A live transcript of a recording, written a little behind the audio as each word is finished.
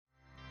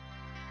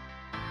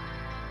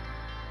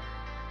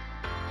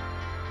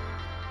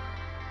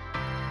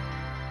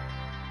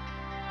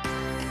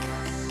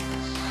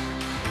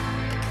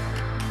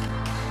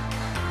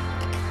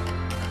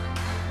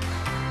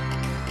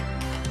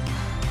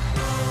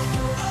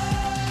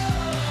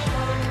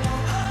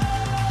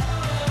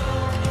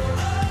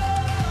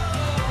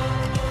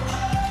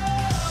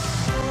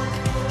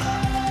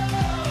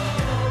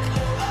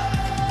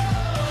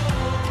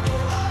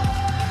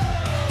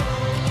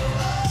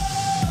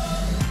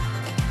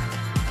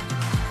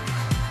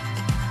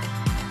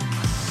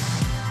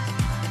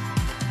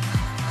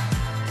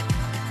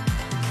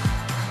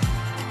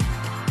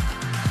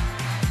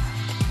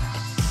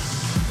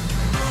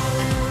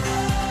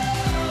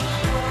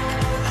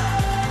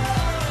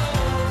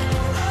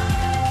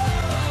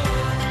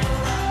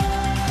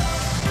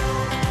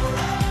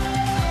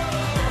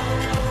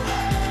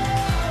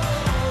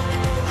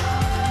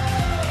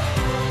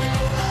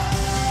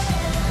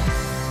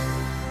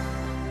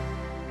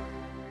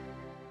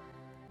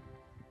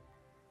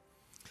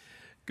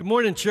Good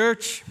morning,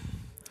 church.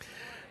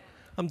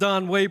 I'm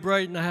Don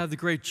Waybright, and I have the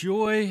great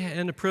joy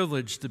and the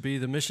privilege to be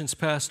the missions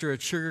pastor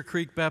at Sugar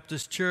Creek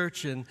Baptist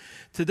Church, and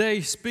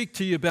today speak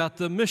to you about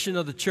the mission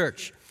of the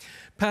church.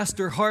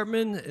 Pastor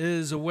Hartman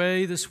is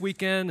away this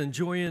weekend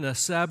enjoying a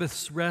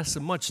Sabbath's rest, a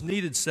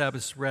much-needed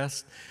Sabbath's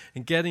rest,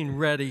 and getting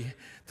ready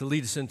to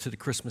lead us into the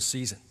Christmas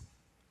season.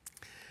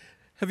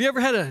 Have you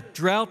ever had a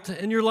drought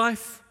in your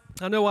life?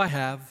 I know I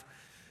have.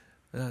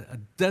 A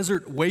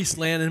desert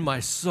wasteland in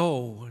my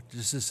soul,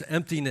 just this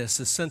emptiness,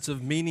 a sense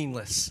of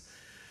meaningless.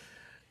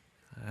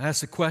 I ask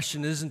the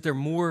question, isn't there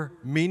more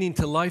meaning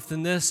to life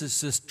than this?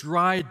 It's this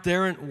dry,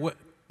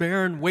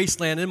 barren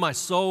wasteland in my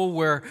soul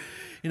where,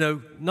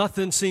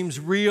 nothing seems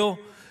real.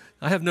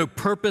 I have no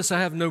purpose. I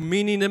have no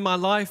meaning in my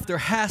life. There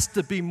has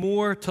to be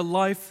more to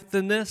life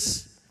than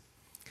this.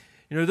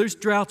 Those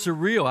droughts are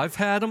real. I've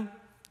had them.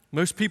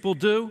 Most people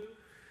do.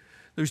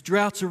 Those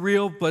droughts are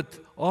real, but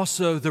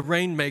also the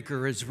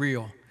rainmaker is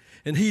real.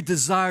 And he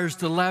desires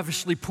to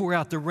lavishly pour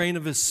out the rain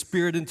of his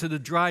Spirit into the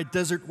dry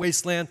desert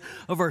wasteland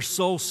of our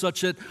soul,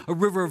 such that a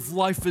river of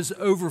life is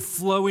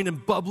overflowing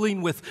and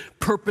bubbling with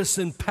purpose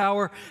and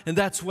power. And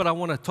that's what I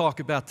want to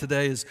talk about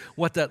today, is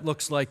what that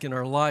looks like in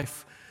our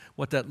life,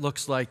 what that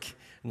looks like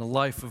in the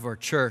life of our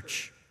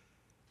church.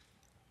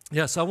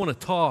 Yes, I want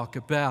to talk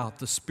about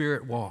the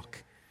Spirit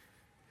walk.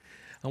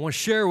 I want to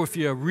share with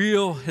you a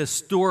real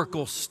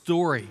historical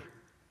story.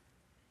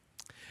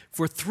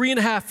 For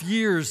 3.5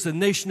 years, the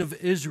nation of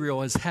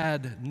Israel has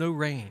had no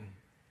rain.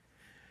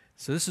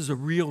 So this is a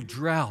real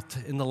drought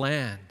in the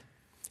land.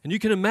 And you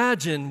can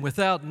imagine,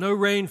 without no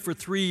rain for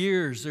 3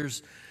 years,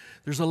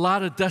 there's a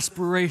lot of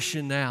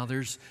desperation now.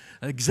 There's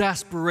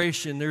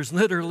exasperation. There's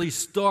literally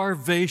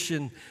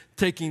starvation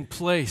taking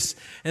place.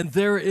 And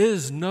there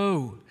is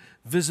no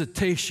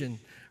visitation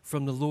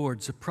from the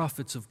Lord. The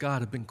prophets of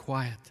God have been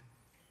quiet.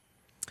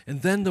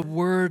 And then the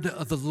word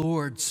of the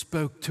Lord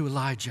spoke to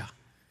Elijah.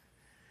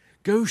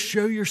 Go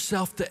show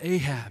yourself to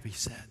Ahab, he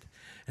said,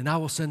 and I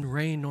will send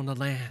rain on the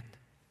land.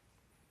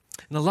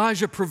 And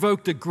Elijah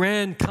provoked a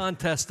grand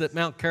contest at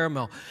Mount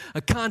Carmel,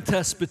 a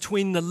contest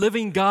between the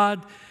living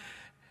God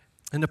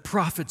and the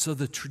prophets of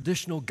the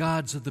traditional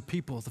gods of the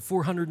people, the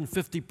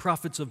 450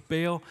 prophets of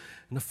Baal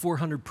and the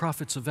 400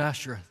 prophets of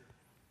Asherah.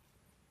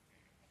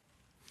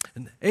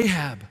 And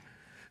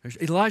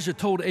Elijah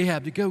told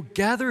Ahab to go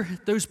gather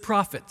those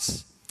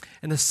prophets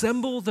and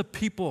assemble the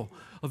people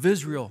of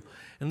Israel,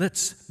 and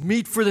let's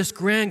meet for this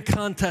grand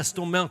contest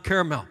on Mount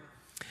Carmel.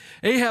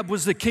 Ahab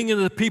was the king of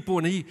the people,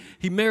 and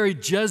he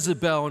married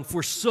Jezebel and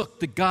forsook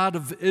the God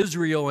of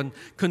Israel and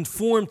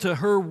conformed to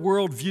her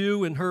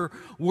worldview and her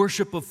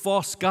worship of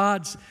false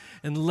gods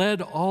and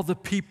led all the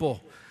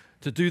people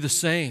to do the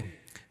same.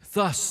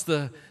 Thus,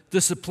 the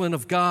discipline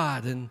of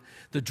God and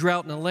the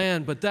drought in the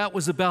land, but that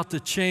was about to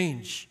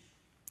change.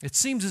 It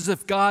seems as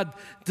if God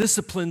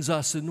disciplines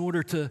us in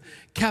order to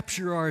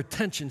capture our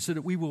attention so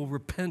that we will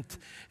repent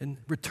and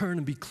return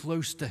and be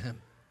close to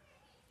Him.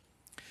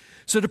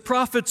 So the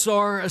prophets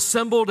are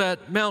assembled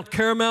at Mount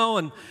Carmel,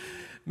 and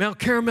Mount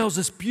Carmel is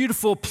this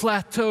beautiful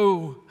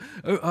plateau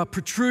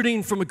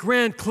protruding from a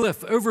grand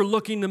cliff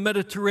overlooking the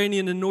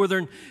Mediterranean in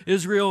northern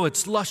Israel.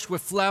 It's lush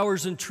with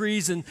flowers and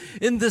trees, and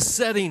in this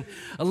setting,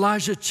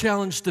 Elijah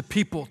challenged the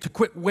people to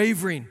quit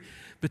wavering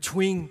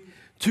between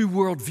two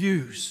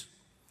worldviews.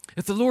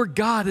 If the Lord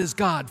God is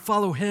God,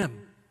 follow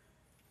Him.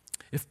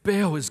 If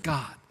Baal is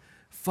God,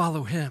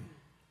 follow him.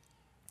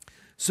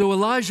 So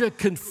Elijah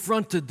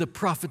confronted the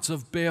prophets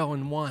of Baal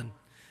and won.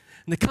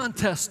 And the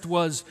contest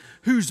was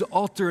whose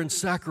altar and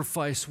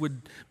sacrifice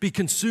would be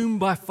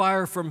consumed by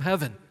fire from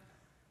heaven.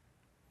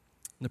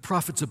 And the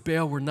prophets of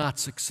Baal were not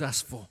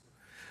successful.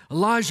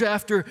 Elijah,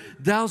 after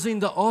dousing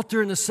the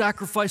altar and the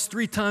sacrifice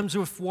 3 times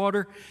with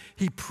water,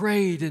 he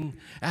prayed and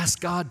asked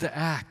God to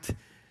act.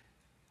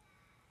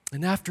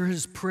 And after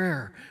his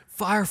prayer,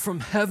 fire from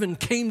heaven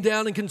came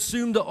down and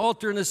consumed the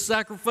altar and the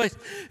sacrifice.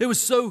 It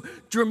was so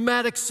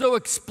dramatic, so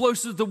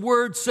explosive. The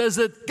word says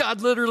that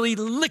God literally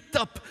licked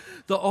up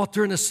the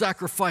altar and the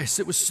sacrifice.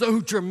 It was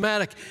so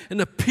dramatic. And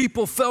the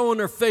people fell on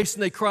their face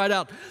and they cried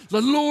out, "The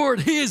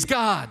Lord, He is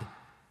God."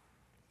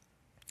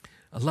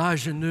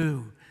 Elijah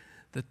knew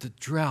that the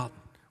drought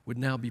would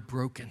now be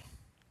broken.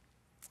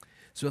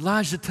 So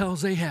Elijah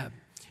tells Ahab,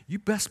 "You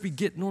best be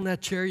getting on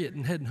that chariot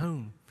and heading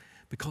home,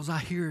 because I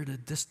hear the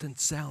distant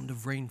sound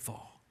of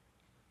rainfall."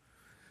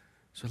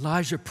 So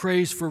Elijah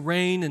prays for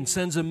rain and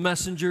sends a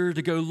messenger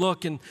to go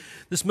look. And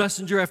this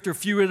messenger, after a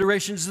few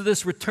iterations of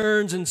this,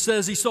 returns and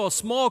says he saw a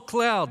small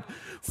cloud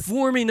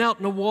forming out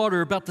in the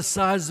water about the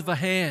size of a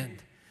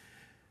hand.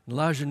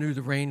 Elijah knew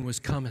the rain was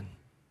coming.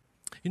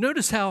 You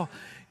notice how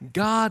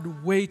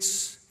God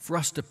waits for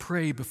us to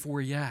pray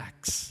before He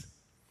acts.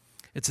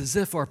 It's as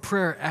if our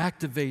prayer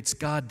activates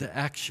God to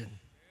action.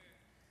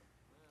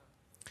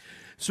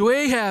 So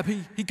Ahab,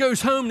 he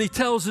goes home and he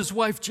tells his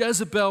wife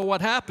Jezebel what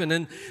happened.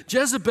 And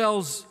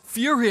Jezebel's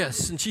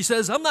furious. And she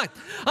says,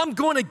 I'm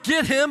going to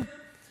get him.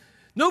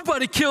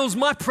 Nobody kills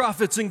my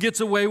prophets and gets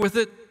away with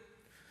it.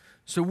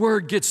 So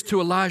word gets to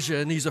Elijah,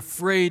 and he's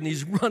afraid, and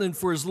he's running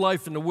for his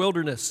life in the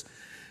wilderness.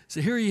 So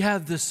here you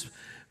have this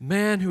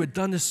man who had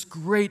done this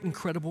great,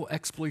 incredible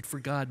exploit for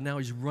God. Now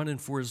he's running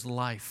for his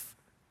life.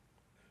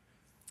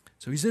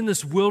 So he's in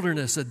this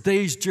wilderness, a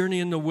day's journey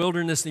in the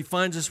wilderness, and he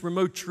finds this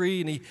remote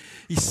tree, and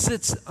he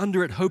sits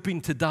under it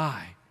hoping to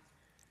die.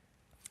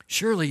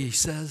 Surely, he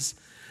says,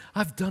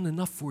 I've done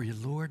enough for you,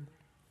 Lord.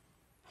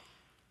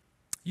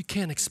 You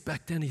can't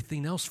expect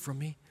anything else from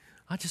me.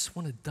 I just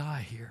want to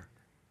die here.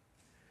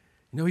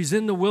 You know, he's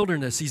in the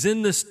wilderness. He's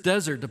in this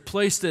desert, the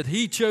place that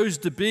he chose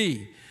to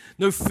be.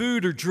 No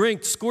food or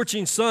drink,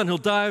 scorching sun. He'll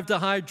die of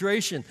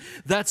dehydration.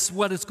 That's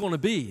what it's going to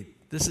be.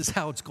 This is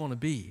how it's going to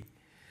be.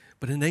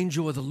 But an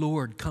angel of the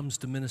Lord comes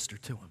to minister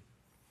to him.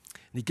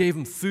 And he gave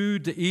him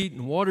food to eat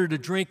and water to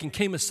drink, and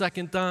came a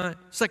second time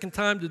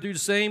to do the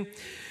same. And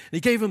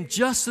he gave him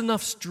just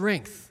enough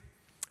strength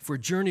for a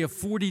journey of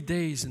 40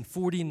 days and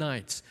 40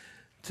 nights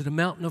to the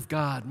mountain of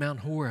God, Mount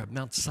Horeb,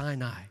 Mount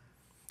Sinai.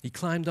 He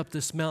climbed up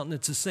this mountain.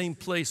 It's the same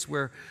place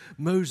where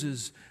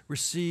Moses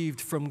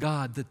received from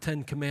God the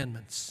 10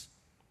 Commandments.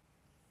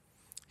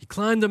 He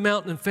climbed the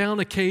mountain and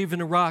found a cave in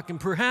a rock, and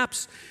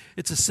perhaps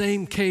it's the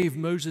same cave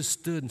Moses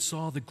stood and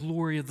saw the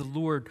glory of the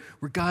Lord,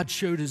 where God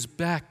showed his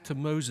back to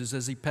Moses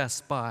as he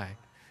passed by.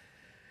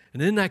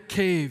 And in that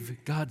cave,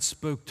 God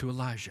spoke to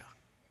Elijah.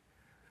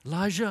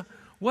 Elijah,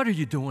 what are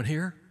you doing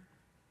here?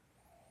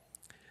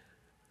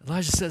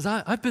 Elijah says,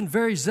 I've been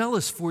very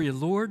zealous for you,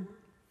 Lord.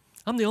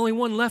 I'm the only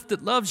one left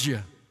that loves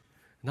you,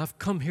 and I've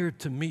come here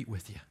to meet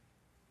with you.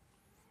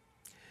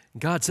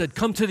 God said,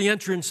 come to the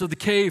entrance of the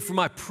cave, for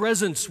my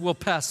presence will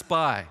pass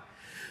by.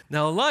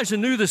 Now, Elijah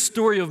knew the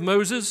story of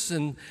Moses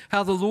and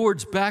how the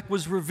Lord's back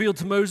was revealed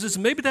to Moses.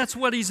 Maybe that's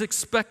what he's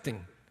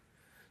expecting.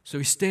 So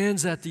he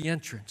stands at the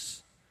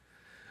entrance,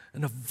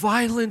 and a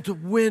violent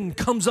wind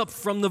comes up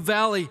from the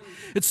valley.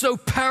 It's so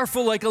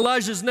powerful, like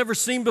Elijah's never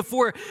seen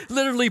before. It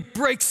literally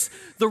breaks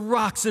the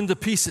rocks into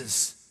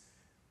pieces.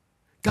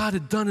 God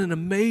had done an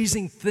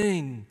amazing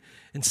thing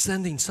in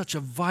sending such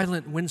a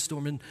violent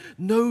windstorm, and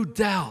no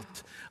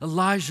doubt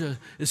Elijah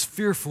is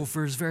fearful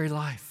for his very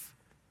life.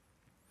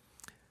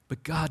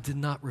 But God did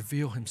not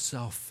reveal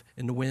himself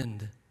in the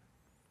wind.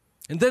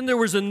 And then there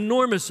was an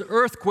enormous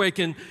earthquake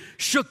and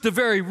shook the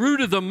very root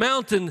of the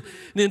mountain, and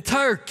the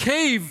entire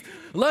cave,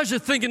 Elijah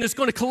thinking it's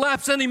going to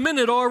collapse any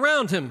minute all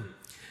around him.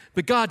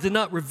 But God did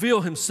not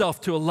reveal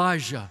himself to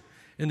Elijah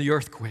in the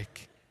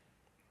earthquake.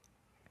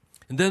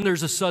 And then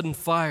there's a sudden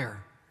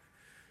fire.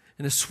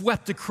 And it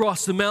swept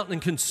across the mountain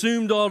and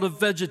consumed all the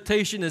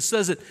vegetation. It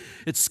says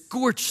it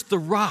scorched the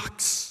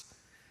rocks.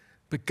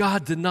 But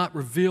God did not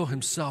reveal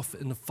himself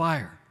in the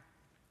fire.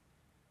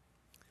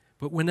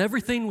 But when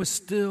everything was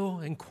still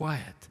and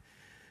quiet,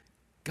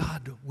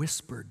 God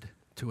whispered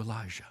to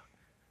Elijah.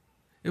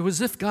 It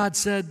was as if God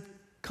said,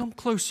 come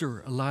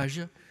closer,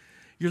 Elijah.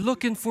 You're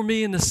looking for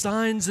me in the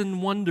signs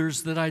and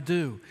wonders that I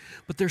do.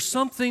 But there's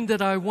something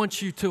that I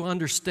want you to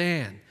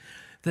understand,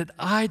 that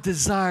I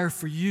desire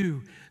for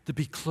you to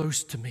be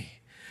close to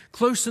me,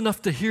 close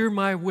enough to hear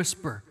my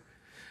whisper,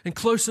 and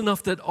close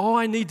enough that all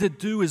I need to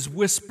do is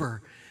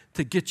whisper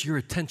to get your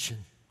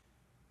attention.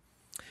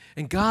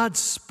 And God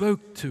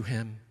spoke to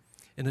him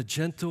in a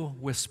gentle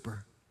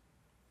whisper.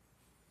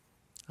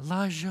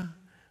 Elijah,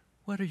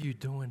 what are you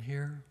doing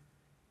here?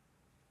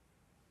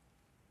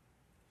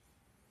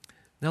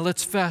 Now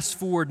let's fast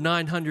forward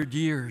 900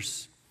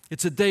 years.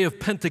 It's a day of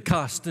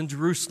Pentecost in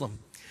Jerusalem,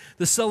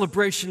 the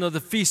celebration of the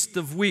Feast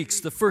of Weeks,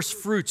 the first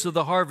fruits of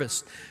the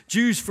harvest.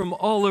 Jews from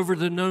all over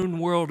the known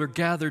world are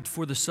gathered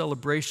for the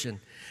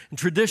celebration. And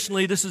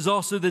traditionally, this is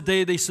also the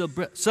day they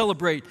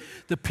celebrate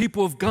the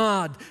people of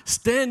God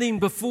standing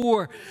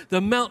before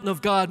the mountain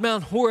of God,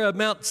 Mount Horeb,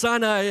 Mount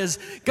Sinai, as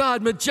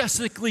God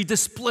majestically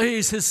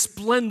displays his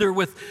splendor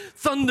with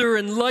thunder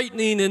and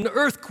lightning and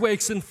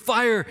earthquakes and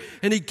fire,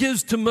 and he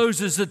gives to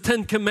Moses the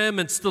 10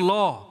 Commandments, the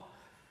law.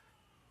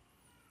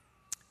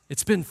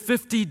 It's been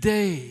 50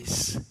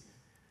 days.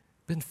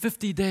 Been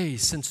 50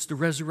 days since the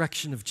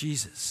resurrection of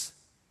Jesus.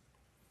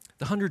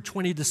 The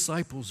 120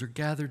 disciples are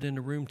gathered in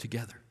a room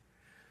together.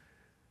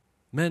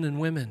 Men and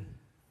women,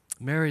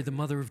 Mary, the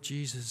mother of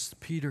Jesus,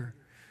 Peter,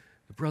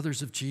 the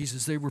brothers of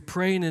Jesus. They were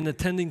praying and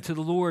attending to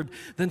the Lord.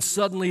 Then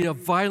suddenly a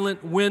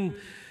violent wind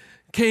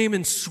came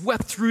and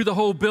swept through the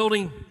whole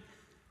building.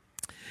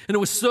 And it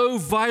was so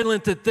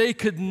violent that they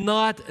could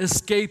not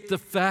escape the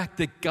fact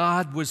that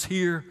God was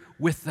here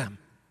with them.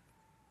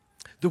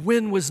 The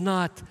wind was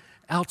not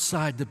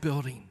outside the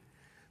building.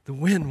 The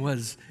wind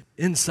was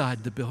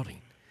inside the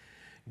building.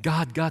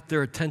 God got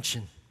their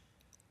attention.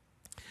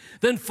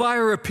 Then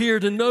fire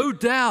appeared, and no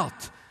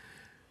doubt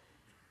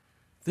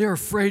they're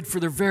afraid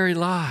for their very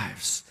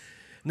lives.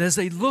 And as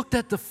they looked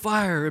at the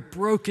fire, it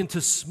broke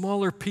into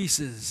smaller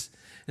pieces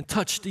and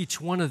touched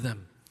each one of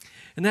them.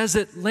 And as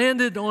it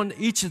landed on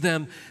each of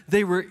them,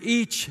 they were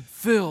each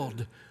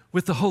filled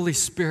with the Holy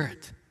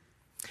Spirit.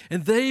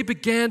 And they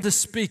began to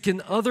speak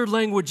in other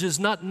languages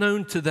not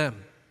known to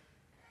them.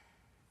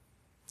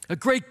 A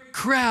great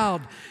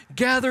crowd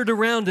gathered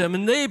around him,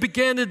 and they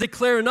began to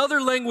declare in other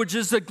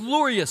languages the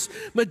glorious,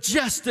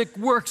 majestic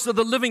works of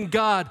the living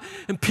God,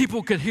 and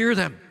people could hear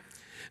them.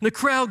 And the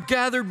crowd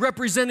gathered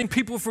representing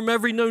people from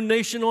every known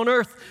nation on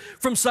earth,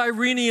 from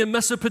Cyrene and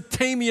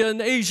Mesopotamia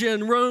and Asia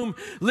and Rome,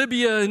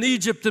 Libya and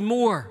Egypt and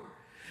more.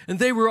 And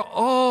they were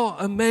all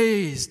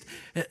amazed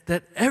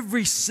that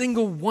every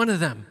single one of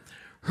them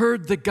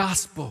heard the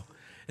gospel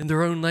in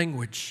their own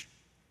language.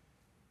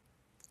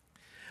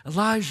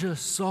 Elijah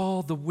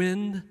saw the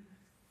wind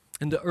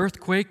and the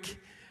earthquake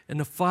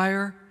and the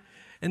fire,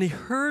 and he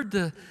heard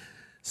the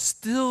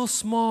still,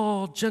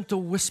 small,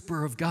 gentle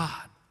whisper of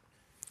God.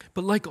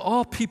 But like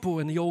all people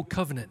in the Old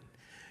Covenant,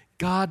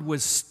 God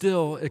was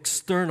still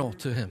external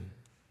to him.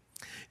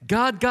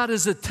 God got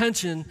his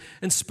attention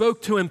and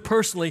spoke to him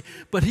personally,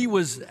 but he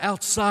was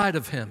outside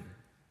of him.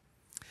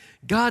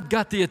 God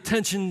got the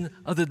attention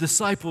of the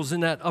disciples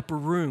in that upper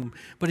room,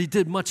 but he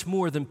did much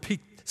more than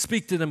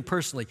speak to them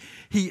personally.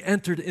 He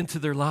entered into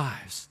their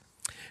lives.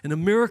 And the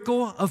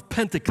miracle of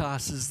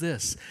Pentecost is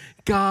this: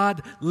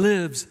 God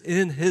lives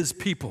in his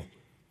people.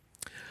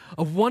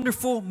 A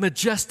wonderful,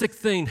 majestic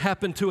thing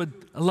happened to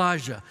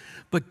Elijah,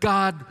 but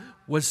God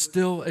was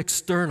still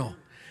external.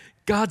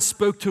 God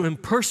spoke to him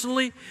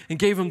personally and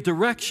gave him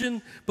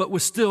direction, but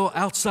was still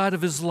outside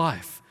of his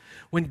life.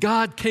 When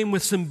God came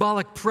with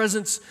symbolic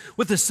presence,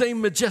 with the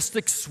same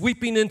majestic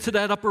sweeping into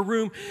that upper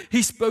room,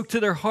 he spoke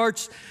to their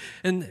hearts,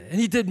 and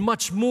he did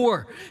much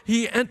more.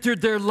 He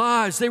entered their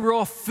lives. They were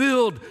all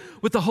filled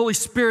with the Holy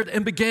Spirit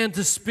and began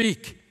to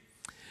speak.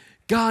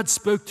 God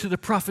spoke to the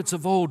prophets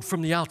of old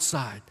from the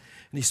outside,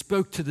 and he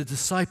spoke to the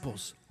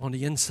disciples on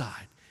the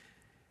inside.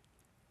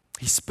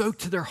 He spoke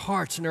to their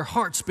hearts, and their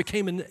hearts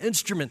became an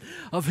instrument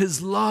of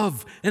his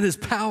love and his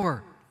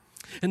power.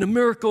 And the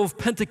miracle of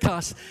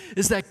Pentecost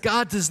is that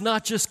God does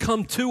not just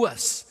come to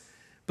us,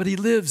 but he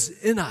lives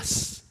in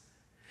us.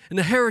 And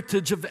the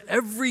heritage of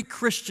every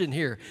Christian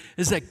here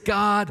is that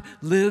God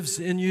lives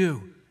in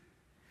you.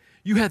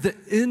 You have the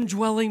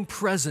indwelling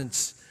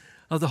presence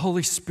of the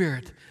Holy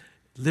Spirit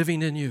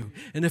living in you.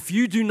 And if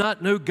you do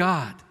not know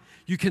God,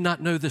 you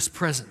cannot know this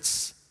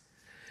presence.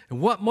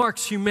 And what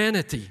marks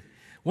humanity,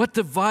 what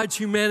divides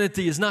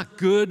humanity is not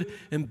good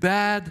and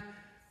bad,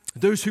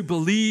 those who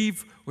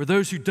believe or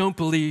those who don't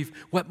believe.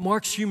 What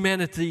marks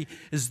humanity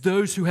is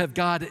those who have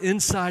God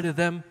inside of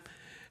them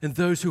and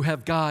those who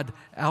have God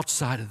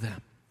outside of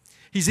them.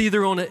 He's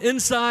either on the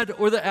inside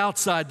or the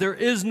outside. There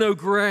is no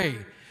gray.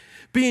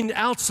 Being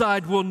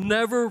outside will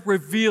never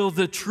reveal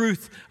the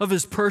truth of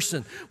his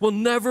person, will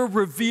never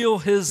reveal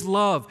his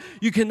love.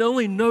 You can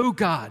only know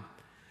God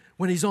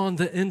when he's on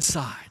the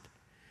inside.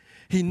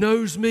 He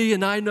knows me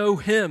and I know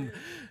him.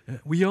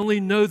 We only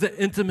know the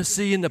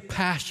intimacy and the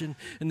passion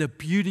and the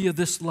beauty of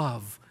this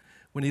love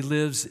when he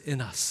lives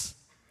in us.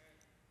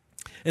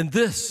 And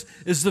this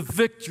is the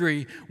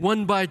victory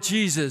won by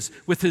Jesus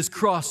with his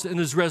cross and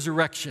his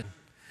resurrection.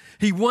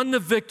 He won the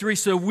victory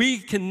so we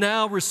can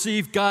now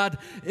receive God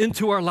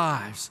into our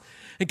lives.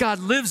 And God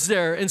lives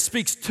there and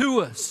speaks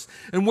to us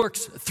and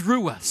works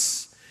through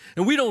us.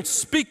 And we don't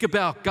speak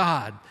about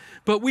God,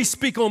 but we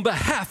speak on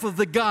behalf of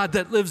the God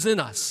that lives in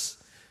us.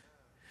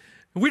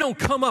 We don't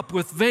come up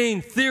with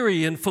vain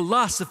theory and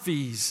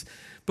philosophies,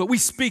 but we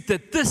speak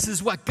that this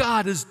is what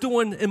God is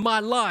doing in my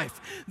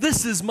life.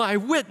 This is my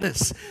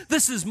witness.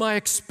 This is my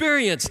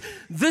experience.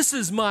 This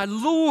is my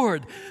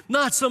Lord,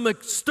 not some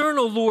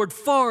external Lord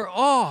far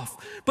off,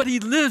 but he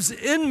lives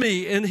in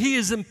me and he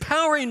is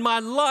empowering my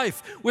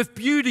life with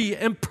beauty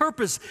and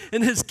purpose,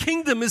 and his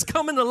kingdom is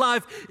coming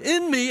alive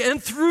in me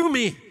and through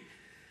me.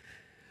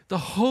 The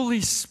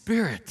Holy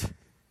Spirit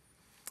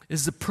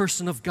is the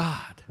person of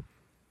God,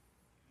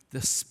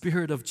 the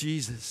Spirit of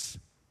Jesus.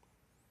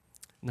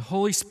 And the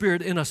Holy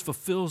Spirit in us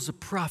fulfills the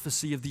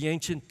prophecy of the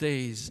ancient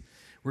days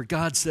where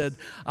God said,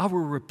 I will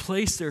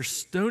replace their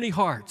stony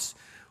hearts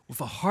with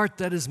a heart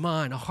that is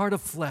mine, a heart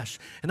of flesh,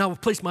 and I will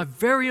place my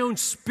very own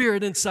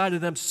Spirit inside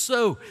of them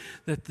so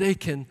that they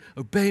can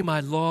obey my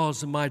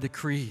laws and my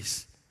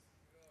decrees.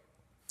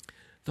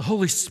 The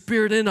Holy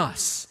Spirit in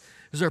us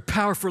is our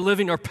power for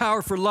living, our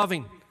power for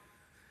loving.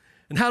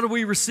 And how do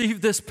we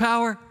receive this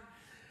power?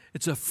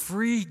 It's a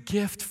free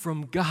gift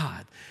from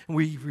God, and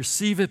we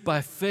receive it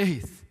by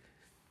faith.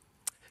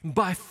 And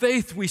by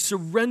faith, we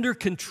surrender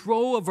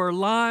control of our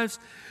lives.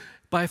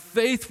 By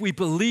faith, we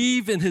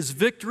believe in his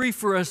victory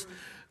for us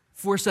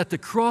at the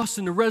cross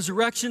and the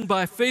resurrection.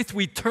 By faith,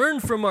 we turn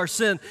from our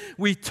sin.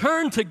 We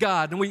turn to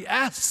God, and we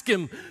ask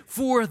him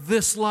for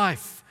this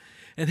life.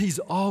 And he's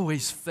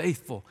always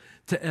faithful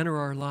to enter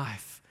our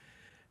life.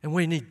 And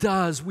when he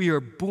does, we are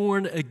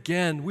born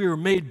again. We are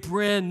made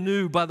brand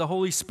new by the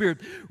Holy Spirit,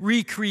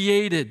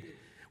 recreated.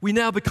 We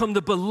now become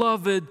the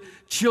beloved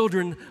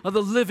children of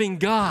the living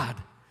God.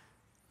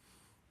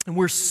 And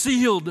we're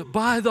sealed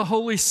by the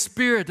Holy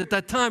Spirit at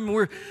that time.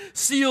 We're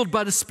sealed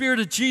by the Spirit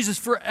of Jesus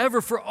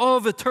forever, for all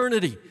of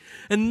eternity.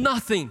 And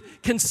nothing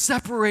can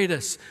separate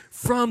us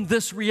from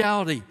this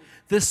reality,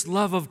 this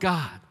love of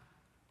God.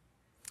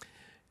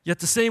 Yet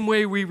the same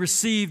way we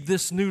receive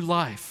this new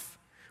life,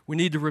 we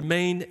need to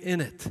remain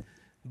in it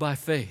by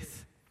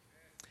faith.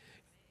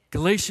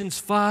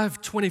 Galatians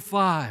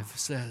 5:25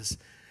 says,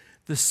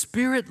 the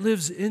Spirit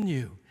lives in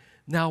you.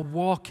 Now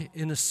walk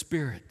in the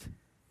Spirit.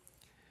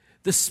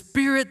 The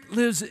Spirit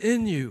lives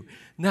in you.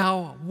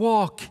 Now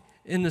walk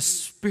in the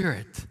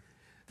Spirit.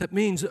 That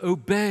means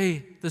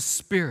obey the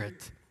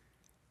Spirit.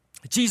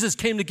 Jesus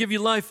came to give you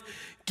life,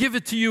 give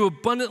it to you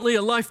abundantly,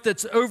 a life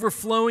that's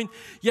overflowing,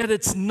 yet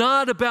it's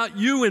not about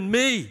you and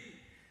me.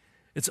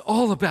 It's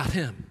all about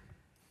Him.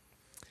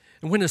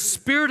 And when the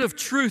Spirit of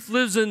truth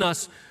lives in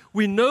us,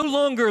 we no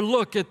longer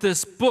look at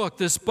this book,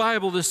 this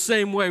Bible, the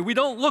same way. We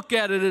don't look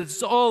at it,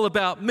 it's all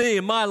about me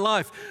and my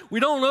life. We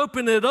don't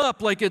open it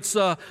up like it's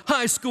a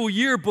high school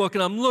yearbook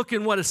and I'm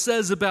looking what it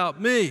says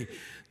about me.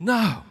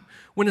 No.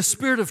 When the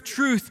Spirit of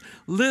truth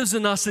lives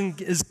in us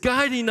and is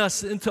guiding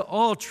us into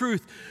all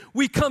truth,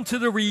 we come to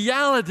the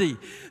reality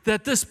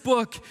that this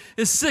book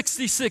is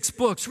 66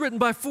 books written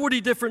by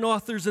 40 different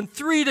authors in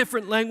 3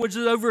 different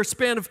languages over a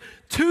span of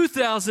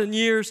 2,000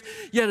 years,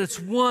 yet it's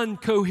one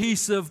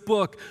cohesive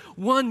book,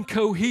 one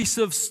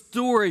cohesive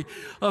story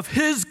of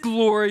His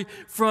glory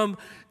from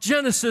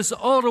Genesis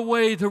all the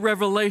way to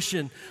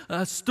Revelation,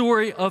 a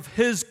story of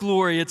His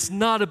glory. It's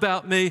not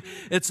about me,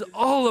 it's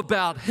all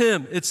about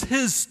Him. It's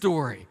His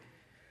story.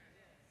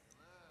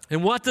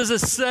 And what does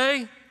it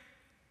say?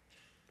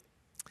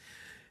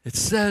 It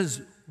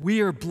says we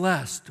are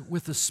blessed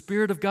with the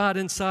Spirit of God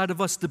inside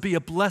of us to be a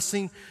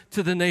blessing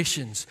to the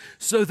nations,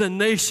 so the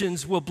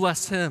nations will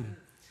bless Him.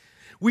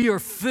 We are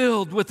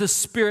filled with the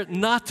Spirit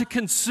not to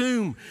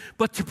consume,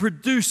 but to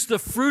produce the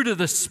fruit of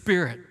the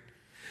Spirit.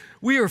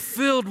 We are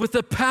filled with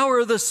the power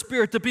of the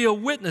Spirit to be a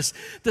witness,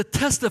 to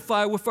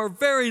testify with our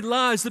very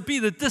lives, to be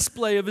the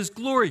display of His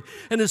glory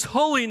and His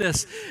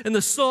holiness and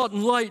the salt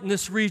and light in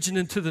this region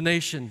and to the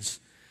nations.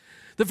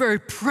 The very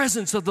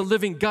presence of the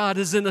living God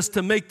is in us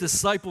to make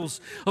disciples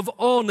of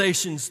all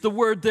nations. The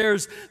word there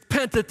is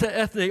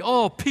pentateuthne,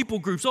 all people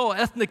groups, all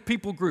ethnic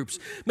people groups.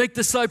 Make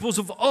disciples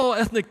of all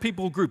ethnic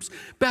people groups,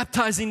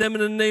 baptizing them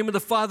in the name of the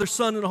Father,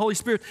 Son, and the Holy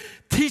Spirit.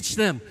 Teach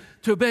them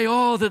to obey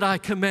all that I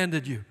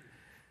commanded you.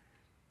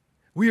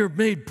 We are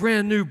made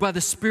brand new by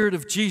the Spirit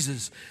of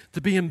Jesus to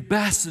be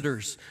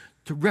ambassadors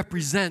to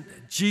represent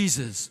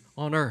Jesus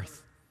on earth.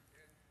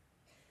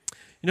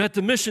 You know, at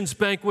the missions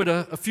banquet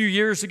a few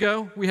years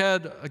ago, we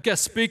had a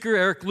guest speaker,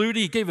 Eric Ludy.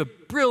 He gave a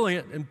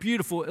brilliant and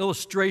beautiful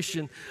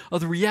illustration of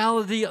the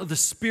reality of the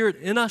Spirit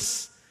in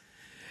us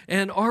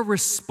and our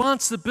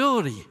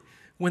responsibility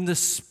when the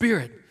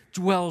Spirit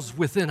dwells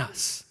within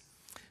us.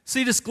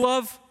 See this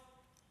glove?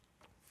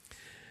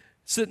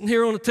 Sitting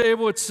here on the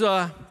table, it's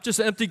just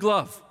an empty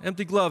glove.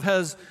 Empty glove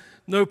has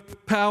no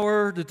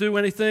power to do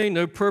anything,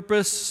 no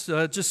purpose,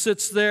 just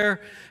sits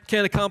there,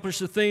 can't accomplish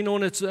a thing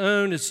on its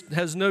own, it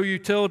has no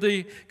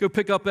utility. Go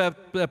pick up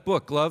that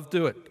book, glove,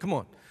 do it. Come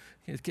on.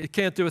 It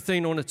can't do a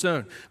thing on its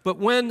own. But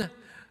when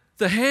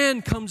the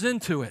hand comes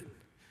into it,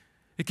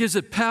 it gives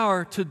it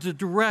power to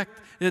direct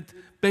it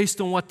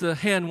based on what the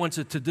hand wants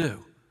it to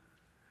do.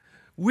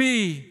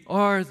 We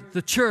are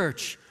the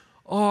church,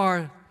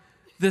 are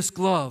this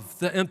glove,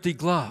 the empty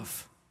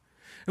glove.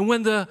 And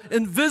when the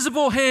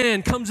invisible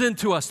hand comes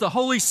into us, the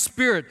Holy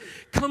Spirit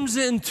comes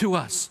into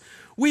us,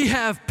 we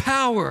have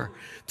power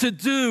to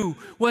do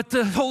what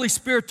the Holy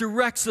Spirit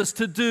directs us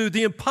to do,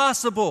 the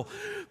impossible,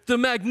 the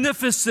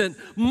magnificent,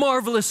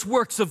 marvelous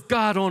works of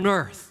God on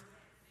earth.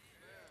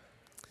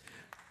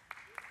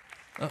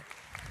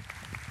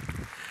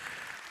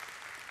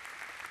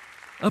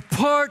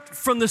 Apart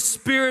from the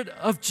Spirit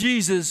of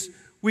Jesus,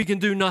 we can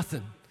do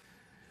nothing.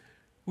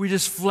 We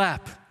just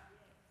flap.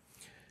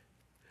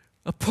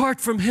 Apart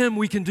from Him,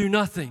 we can do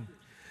nothing.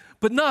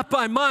 But not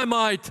by my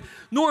might,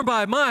 nor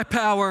by my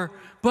power,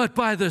 but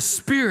by the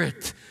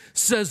Spirit,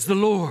 says the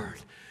Lord.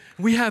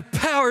 We have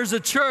power as a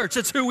church.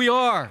 That's who we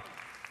are.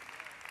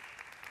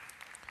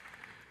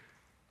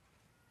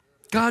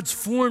 God's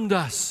formed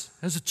us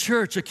as a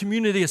church, a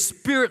community, a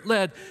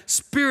Spirit-led,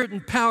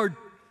 Spirit-empowered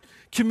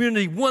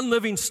community, one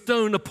living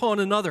stone upon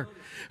another.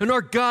 And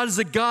our God is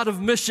a God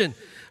of mission.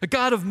 A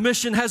God of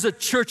mission has a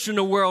church in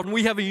the world, and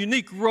we have a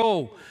unique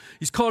role.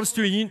 He's called us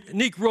to a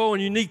unique role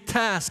and unique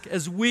task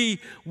as we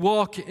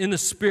walk in the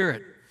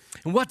Spirit.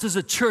 And what does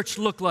a church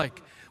look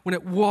like when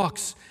it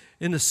walks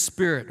in the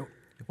Spirit,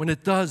 when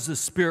it does the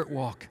Spirit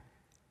walk?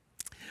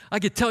 I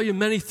could tell you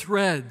many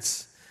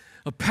threads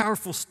of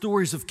powerful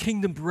stories of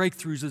kingdom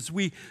breakthroughs as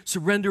we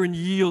surrender and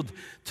yield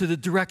to the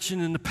direction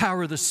and the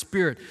power of the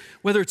Spirit.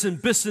 Whether it's in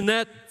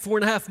Bissonnette,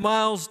 4.5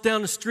 miles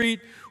down the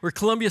street, or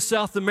Colombia,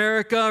 South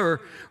America,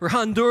 or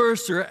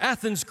Honduras, or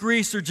Athens,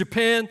 Greece, or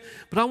Japan.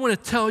 But I want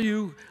to tell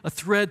you a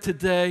thread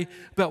today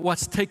about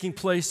what's taking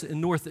place in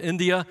North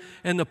India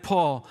and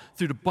Nepal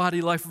through the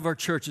body life of our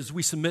church as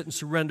we submit and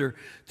surrender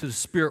to the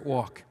Spirit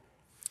walk.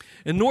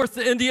 In North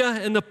India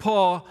and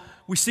Nepal,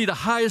 we see the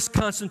highest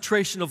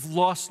concentration of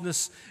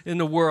lostness in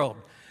the world.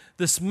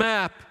 This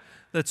map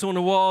that's on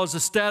the wall is the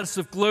status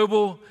of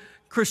global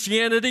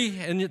Christianity,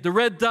 and the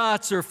red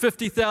dots are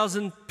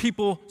 50,000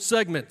 people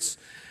segments.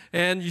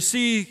 And you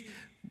see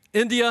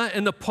India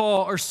and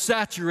Nepal are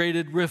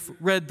saturated with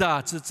red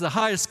dots. It's the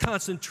highest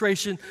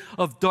concentration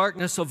of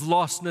darkness, of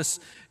lostness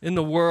in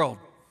the world.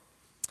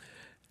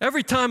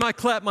 Every time I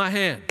clap my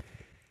hand,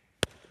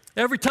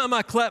 Every time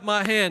I clap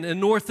my hand in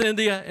North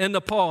India and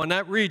Nepal, in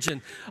that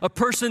region, a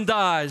person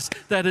dies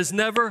that has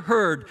never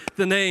heard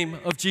the name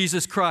of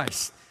Jesus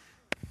Christ.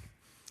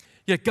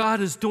 Yet God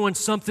is doing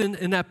something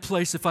in that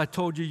place if I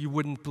told you, you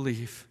wouldn't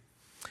believe.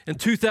 In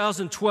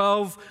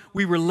 2012,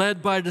 we were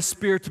led by the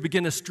Spirit to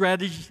begin a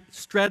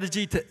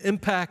strategy to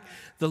impact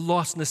the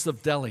lostness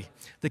of Delhi,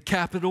 the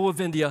capital of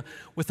India,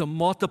 with a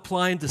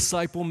multiplying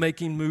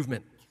disciple-making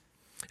movement.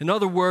 In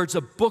other words,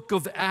 a book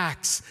of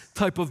Acts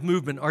type of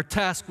movement. Our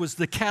task was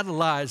to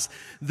catalyze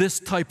this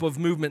type of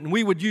movement. And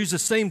we would use the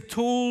same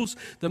tools,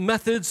 the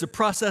methods, the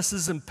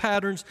processes, and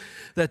patterns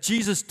that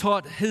Jesus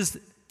taught his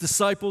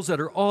disciples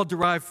that are all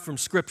derived from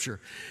Scripture.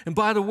 And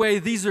by the way,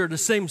 these are the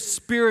same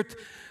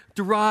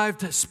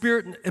Spirit-derived,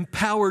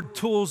 Spirit-empowered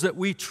tools that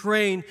we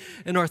train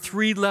in our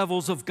 3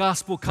 levels of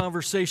gospel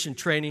conversation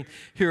training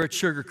here at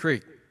Sugar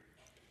Creek.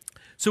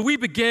 So we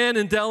began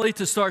in Delhi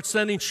to start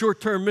sending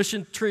short-term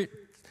mission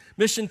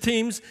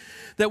teams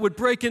that would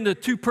break into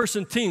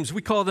 2-person teams.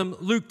 We call them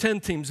Luke 10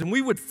 teams. And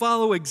we would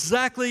follow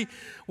exactly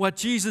what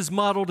Jesus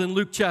modeled in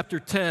Luke chapter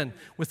 10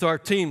 with our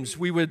teams.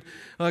 We would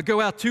go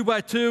out 2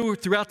 by 2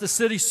 throughout the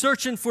city,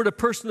 searching for the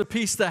person of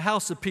peace, the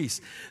house of peace,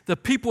 the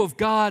people of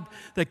God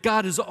that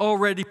God has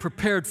already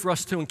prepared for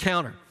us to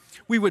encounter.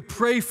 We would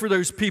pray for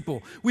those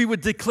people. We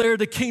would declare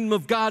the kingdom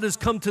of God has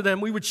come to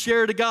them. We would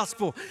share the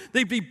gospel.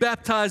 They'd be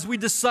baptized.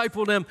 We'd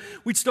disciple them.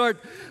 We'd start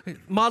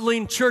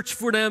modeling church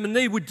for them, and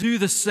they would do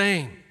the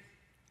same.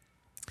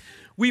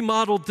 We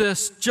modeled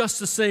this just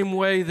the same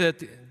way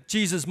that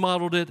Jesus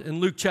modeled it in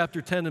Luke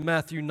chapter 10 and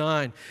Matthew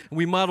 9. And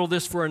we modeled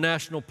this for our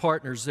national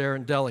partners there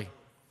in Delhi.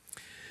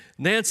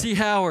 Nancy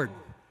Howard,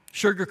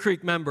 Sugar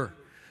Creek member,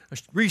 a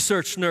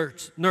research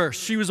nurse.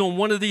 She was on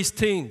one of these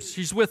teams.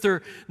 She's with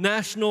her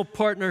national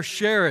partner,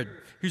 Sherrod,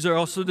 who's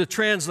also the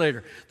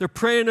translator. They're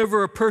praying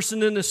over a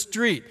person in the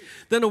street.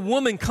 Then a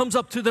woman comes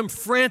up to them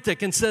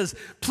frantic and says,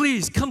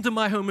 "Please come to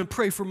my home and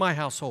pray for my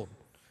household."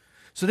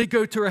 So they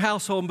go to her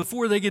household, and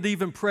before they could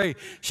even pray,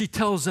 she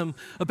tells them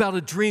about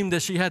a dream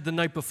that she had the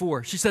night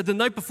before. She said, "The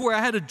night before, I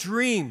had a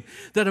dream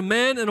that a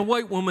man and a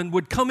white woman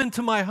would come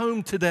into my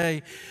home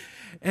today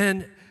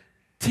and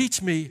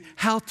teach me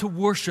how to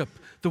worship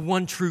the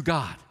one true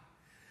God."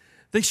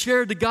 They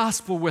shared the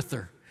gospel with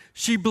her.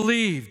 She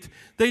believed.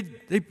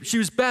 She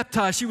was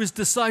baptized. She was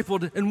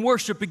discipled, and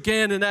worship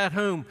began in that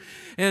home.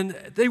 And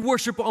they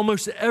worship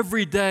almost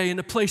every day, and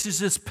the place is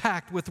just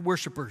packed with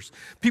worshipers,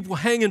 people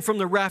hanging from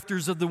the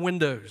rafters of the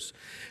windows.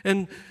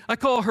 And I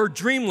call her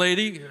Dream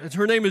Lady.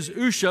 Her name is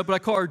Usha, but I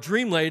call her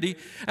Dream Lady.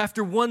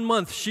 After 1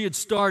 month, she had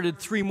started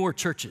 3 more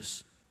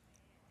churches.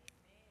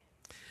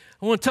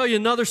 I want to tell you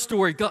another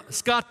story.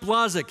 Scott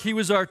Blazek, he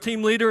was our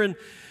team leader in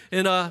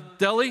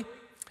Delhi.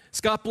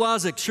 Scott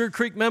Blazek, Sugar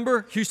Creek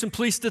member, Houston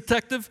police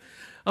detective.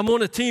 I'm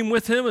on a team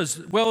with him as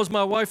well as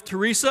my wife,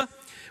 Teresa.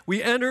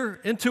 We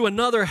enter into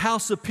another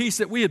house of peace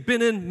that we had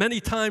been in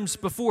many times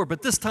before,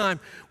 but this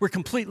time we're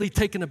completely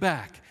taken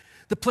aback.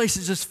 The place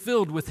is just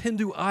filled with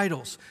Hindu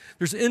idols.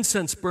 There's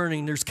incense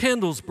burning. There's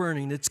candles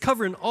burning. It's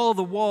covering all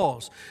the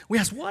walls. We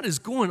ask, what is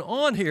going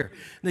on here?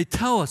 And they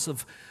tell us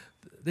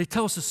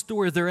the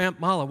story of their Aunt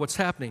Mala, what's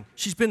happening.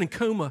 She's been in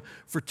coma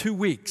for 2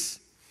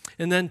 weeks.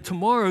 And then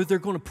tomorrow they're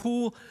going to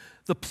pull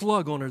the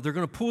plug on her. They're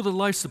going to pull the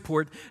life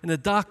support, and the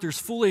doctors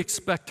fully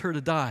expect her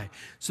to die.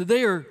 So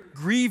they are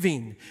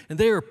grieving, and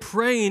they are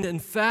praying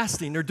and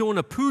fasting. They're doing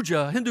a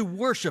puja, Hindu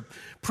worship,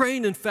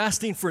 praying and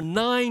fasting for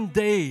 9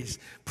 days,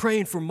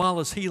 praying for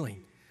Mala's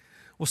healing.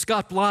 Well,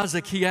 Scott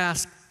Blazek, he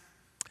asked,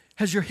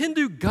 "Has your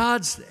Hindu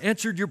gods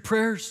answered your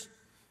prayers?"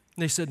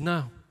 And they said,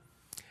 "No."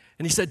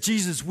 And he said,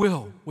 "Jesus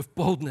will," with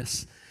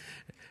boldness.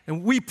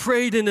 And we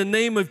prayed in the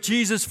name of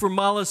Jesus for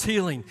Mala's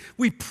healing.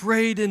 We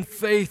prayed in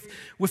faith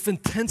with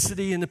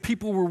intensity, and the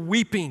people were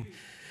weeping.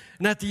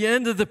 And at the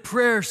end of the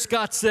prayer,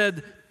 Scott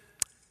said,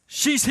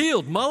 "She's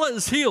healed. Mala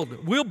is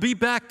healed. We'll be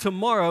back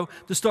tomorrow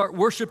to start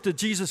worship to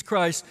Jesus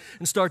Christ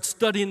and start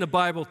studying the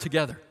Bible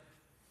together."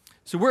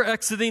 So we're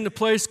exiting the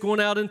place, going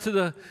out into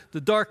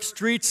the dark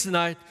streets, and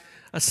I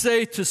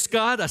say to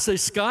Scott,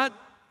 "Scott,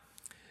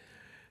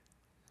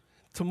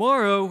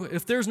 tomorrow,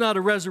 if there's not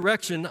a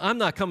resurrection, I'm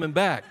not coming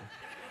back."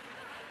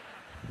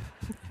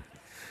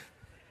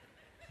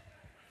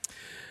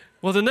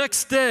 Well, the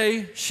next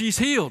day, she's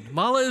healed.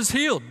 Mala is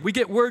healed. We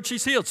get word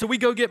she's healed. So we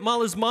go get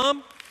Mala's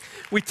mom.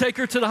 We take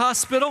her to the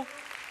hospital.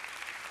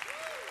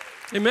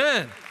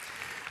 Amen.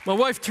 My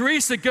wife,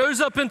 Teresa,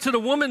 goes up into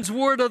the women's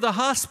ward of the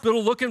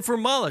hospital looking for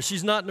Mala.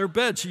 She's not in her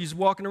bed. She's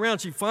walking around.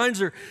 She finds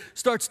her,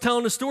 starts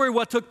telling the story of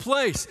what took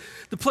place.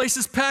 The place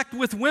is packed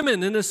with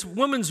women in this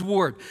women's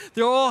ward.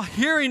 They're all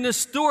hearing this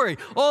story.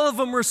 All of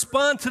them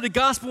respond to the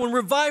gospel, and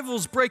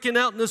revival's breaking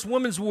out in this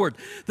women's ward.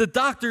 The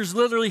doctors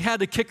literally had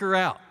to kick her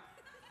out.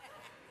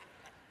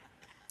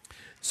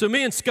 So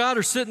me and Scott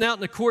are sitting out in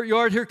the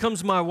courtyard. Here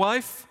comes my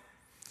wife.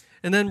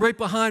 And then right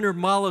behind her,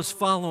 Mala's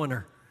following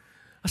her.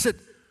 I said,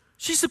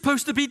 "She's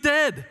supposed to be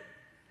dead."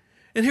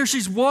 And here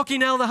she's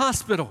walking out of the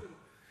hospital.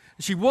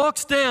 And she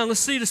walks down. Let's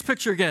see this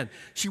picture again.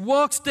 She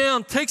walks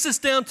down, takes us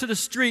down to the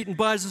street, and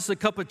buys us a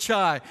cup of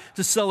chai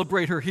to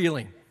celebrate her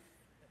healing.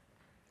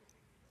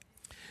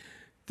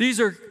 These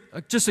are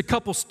just a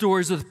couple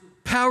stories of the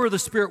power of the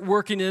Spirit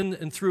working in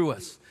and through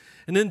us.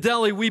 And in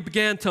Delhi, we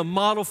began to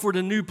model for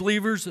the new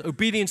believers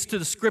obedience to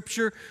the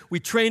Scripture. We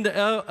trained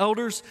the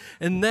elders,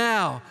 and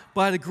now,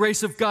 by the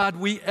grace of God,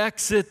 we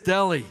exit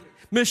Delhi.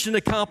 Mission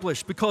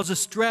accomplished because the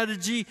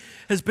strategy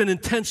has been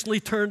intentionally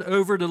turned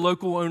over to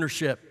local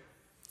ownership.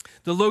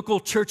 The local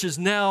churches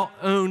now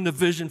own the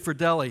vision for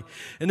Delhi.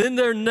 And in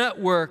their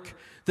network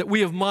that we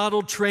have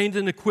modeled, trained,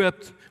 and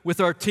equipped with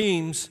our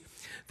teams,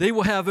 they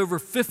will have over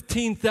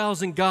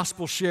 15,000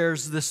 gospel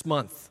shares this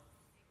month.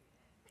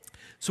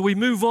 So we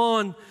move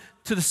on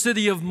to the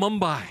city of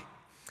Mumbai,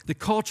 the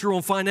cultural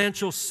and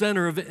financial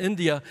center of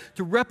India,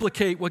 to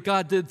replicate what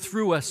God did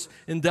through us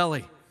in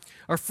Delhi.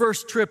 Our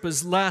first trip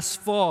is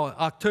last fall,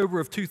 October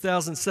of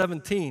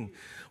 2017.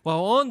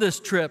 While on this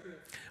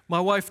trip,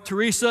 my wife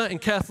Teresa and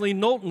Kathleen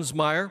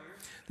Knowltonsmeyer,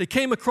 they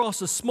came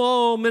across a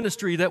small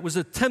ministry that was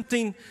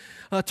attempting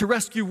to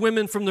rescue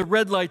women from the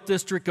red light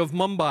district of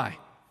Mumbai.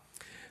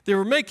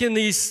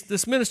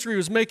 This ministry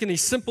was making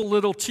these simple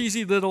little,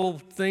 cheesy little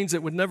things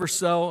that would never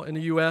sell in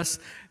the U.S.,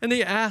 and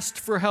they asked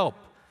for help.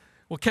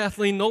 Well,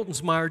 Kathleen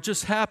Knowltonsmeyer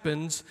just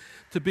happens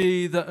to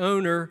be the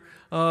owner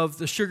of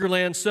the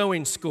Sugarland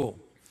Sewing School.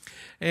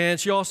 And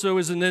she also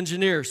is an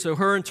engineer. So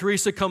her and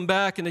Teresa come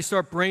back and they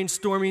start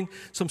brainstorming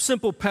some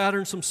simple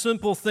patterns, some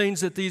simple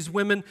things that these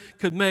women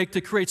could make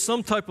to create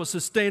some type of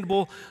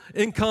sustainable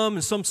income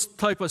and some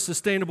type of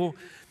sustainable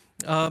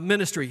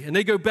ministry. And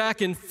they go back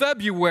in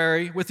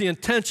February with the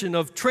intention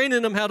of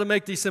training them how to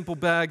make these simple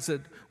bags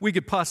that we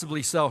could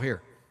possibly sell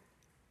here.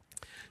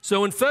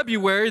 So in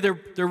February,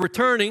 they're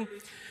returning,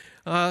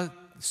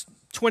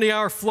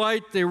 20-hour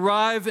flight. They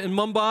arrive in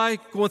Mumbai,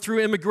 going through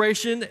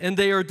immigration, and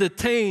they are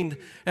detained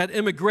at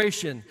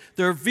immigration.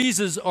 Their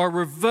visas are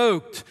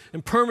revoked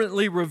and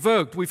permanently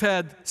revoked. We've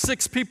had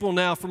 6 people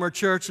now from our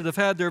church that have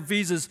had their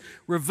visas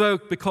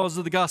revoked because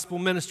of the gospel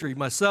ministry.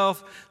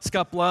 Myself,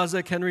 Scott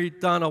Blazek, Henry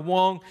Donna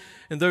Wong,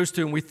 and those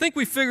two. And we think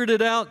we figured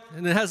it out,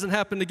 and it hasn't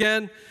happened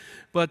again.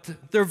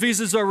 But their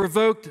visas are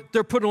revoked.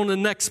 They're put on the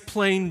next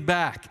plane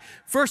back.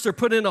 First, they're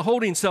put in a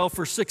holding cell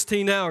for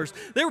 16 hours.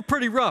 They were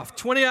pretty rough.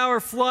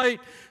 20-hour flight,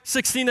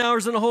 16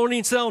 hours in a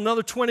holding cell,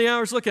 another 20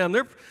 hours. Look at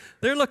them.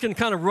 They're looking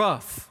kind of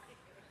rough.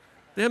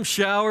 They haven't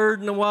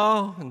showered in a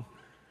while.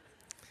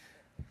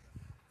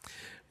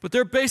 But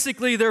their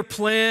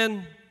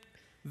plan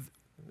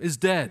is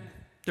dead.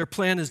 Their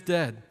plan is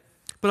dead.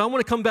 But I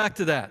want to come back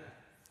to that.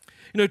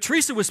 You know,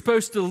 Teresa was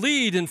supposed to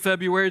lead in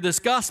February this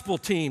gospel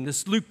team,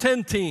 this Luke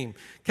 10 team.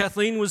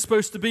 Kathleen was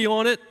supposed to be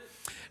on it,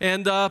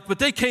 but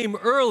they came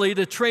early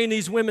to train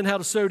these women how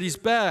to sew these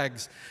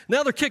bags.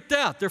 Now they're kicked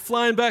out. They're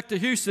flying back to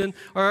Houston.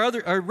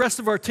 Our rest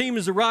of our team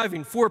is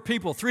arriving, 4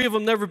 people. 3 of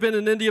them never been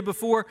in India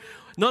before.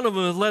 None of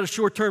them have led a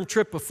short-term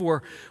trip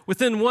before.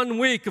 Within 1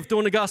 week of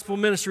doing the gospel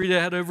ministry, they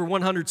had over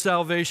 100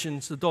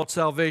 salvations, adult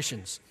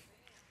salvations.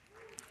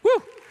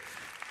 Woo!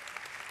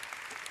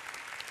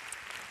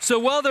 So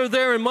while they're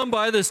there in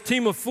Mumbai, this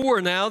team of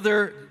 4 now,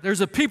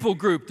 there's a people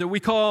group that we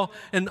call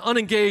an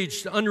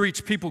unengaged,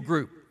 unreached people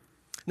group.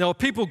 Now, a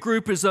people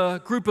group is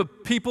a group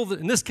of people that,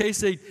 in this case,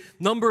 they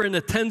number in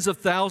the tens of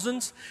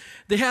thousands.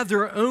 They have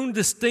their own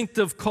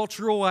distinctive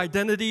cultural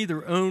identity,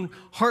 their own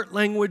heart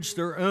language,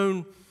 their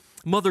own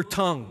mother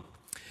tongue.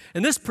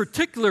 And this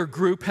particular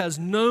group has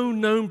no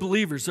known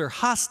believers. They're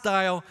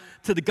hostile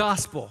to the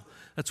gospel.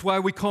 That's why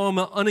we call them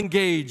an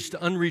unengaged,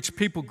 unreached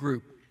people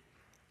group.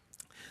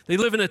 They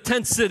live in a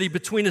tent city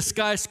between the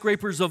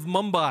skyscrapers of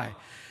Mumbai,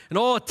 and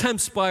all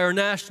attempts by our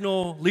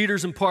national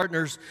leaders and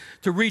partners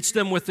to reach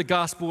them with the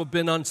gospel have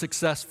been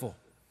unsuccessful.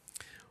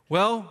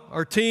 Well,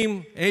 our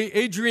team,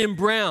 Adrienne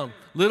Brown,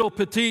 little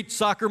petite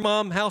soccer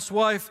mom,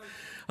 housewife,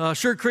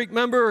 Sugar Creek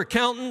member,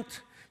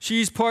 accountant,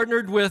 she's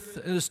partnered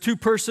with this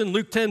 2-person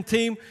Luke 10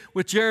 team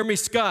with Jeremy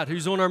Scott,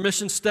 who's on our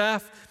mission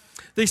staff.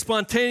 They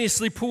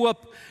spontaneously pull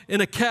up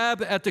in a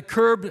cab at the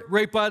curb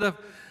right by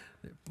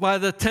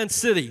the tent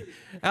city.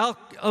 Out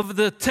of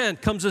the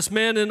tent comes this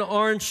man in an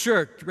orange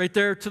shirt right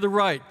there to the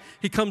right.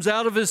 He comes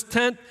out of his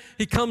tent.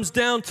 He comes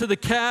down to the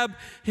cab.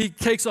 He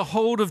takes a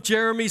hold of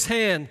Jeremy's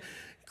hand,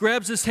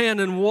 grabs his hand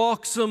and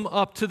walks him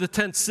up to the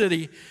tent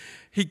city.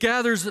 He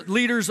gathers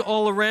leaders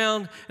all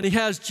around, and he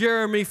has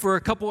Jeremy for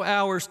a couple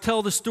hours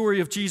tell the story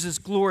of Jesus'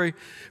 glory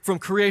from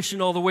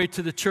creation all the way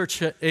to the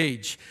church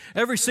age.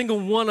 Every single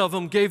one of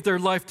them gave their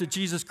life to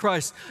Jesus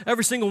Christ.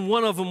 Every single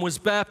one of them was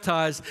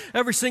baptized.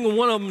 Every single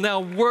one of them now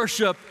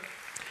worship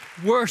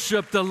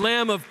the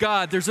Lamb of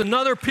God. There's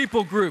another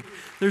people group.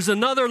 There's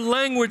another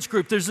language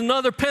group. There's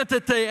another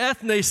Pentateuch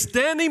ethne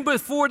standing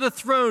before the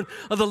throne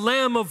of the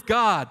Lamb of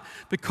God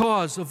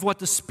because of what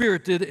the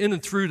Spirit did in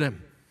and through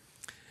them.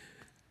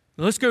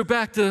 Now let's go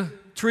back to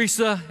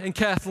Teresa and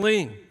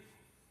Kathleen.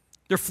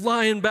 They're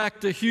flying back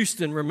to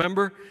Houston,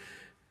 remember?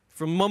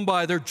 From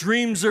Mumbai. Their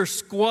dreams are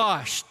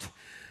squashed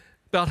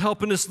about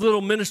helping this little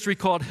ministry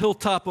called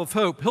Hilltop of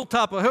Hope.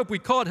 Hilltop of Hope, we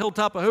call it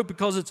Hilltop of Hope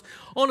because it's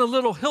on a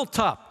little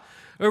hilltop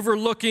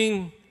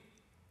overlooking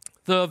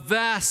the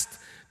vast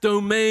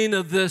domain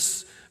of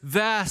this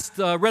vast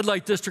red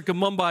light district of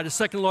Mumbai, the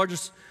second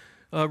largest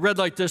red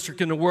light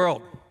district in the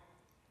world.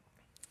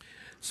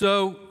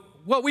 So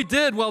what we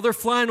did while they're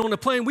flying on the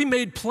plane, we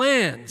made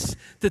plans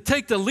to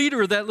take the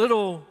leader of that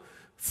little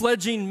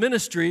fledgling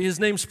ministry, his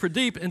name's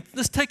Pradeep, and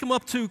let's take him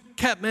up to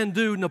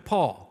Kathmandu,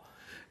 Nepal.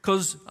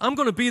 Because I'm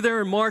going to be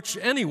there in March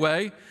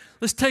anyway.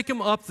 Let's take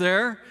him up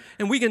there,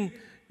 and we can,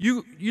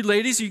 you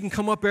ladies, you can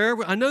come up there.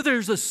 I know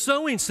there's a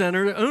sewing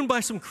center owned by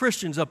some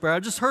Christians up there. I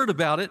just heard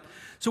about it.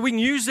 So we can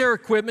use their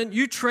equipment.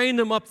 You train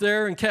them up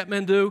there in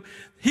Kathmandu.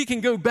 He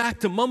can go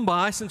back to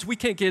Mumbai since we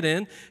can't get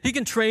in. He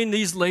can train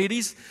these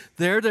ladies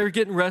there. They're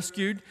getting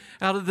rescued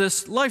out of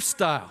this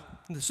lifestyle.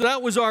 So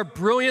that was our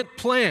brilliant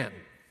plan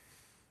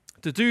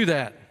to do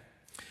that.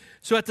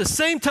 So at the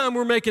same time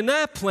we're making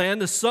that plan,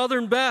 the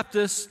Southern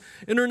Baptist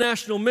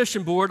International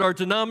Mission Board, our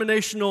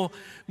denominational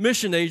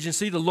mission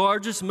agency, the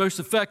largest, most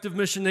effective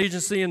mission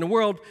agency in the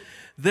world,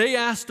 they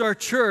asked our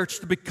church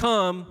to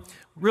become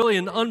really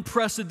an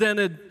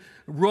unprecedented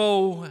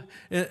role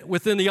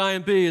within the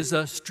IMB as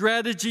a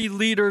strategy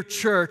leader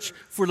church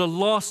for the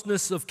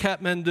lostness of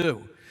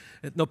Kathmandu,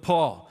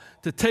 Nepal.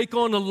 To take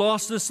on the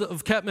lostness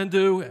of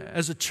Kathmandu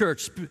as a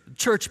church.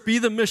 Church, be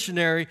the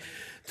missionary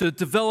to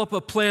develop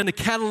a plan to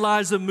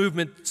catalyze a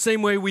movement,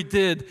 same way we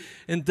did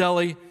in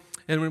Delhi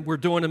and we're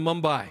doing in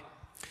Mumbai.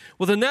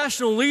 Well, the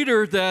national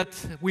leader that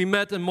we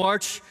met in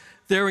March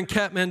there in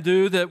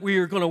Kathmandu that we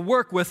are going to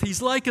work with,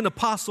 he's like an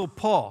Apostle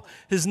Paul.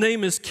 His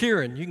name is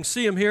Kiran. You can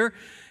see him here.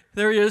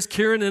 There he is,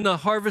 Kiran, in the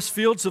harvest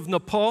fields of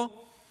Nepal.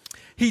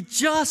 He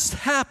just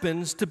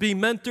happens to be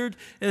mentored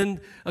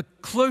and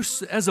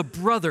close as a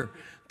brother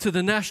to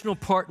the national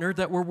partner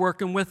that we're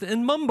working with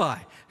in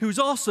Mumbai, who's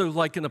also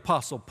like an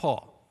Apostle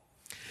Paul.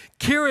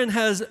 Kiran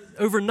has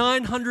over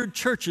 900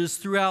 churches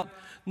throughout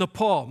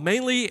Nepal,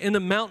 mainly in the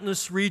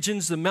mountainous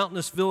regions, the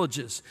mountainous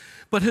villages.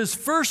 But his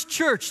first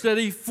church that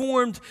he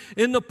formed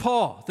in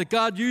Nepal, that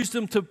God used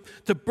him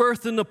to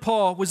birth in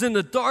Nepal, was in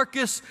the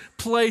darkest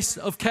place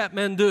of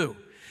Kathmandu.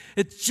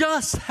 It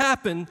just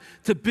happened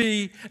to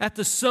be at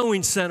the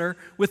sewing center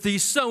with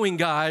these sewing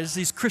guys,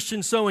 these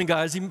Christian sewing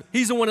guys.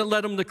 He's the one that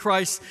led them to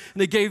Christ,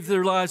 and they gave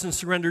their lives and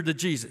surrendered to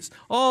Jesus.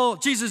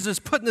 Jesus is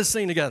putting this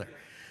thing together.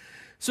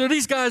 So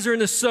these guys are in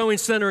the sewing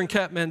center in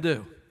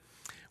Kathmandu.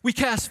 We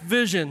cast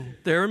vision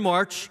there in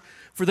March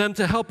for them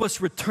to help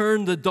us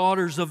return the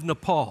daughters of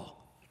Nepal.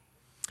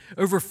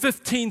 Over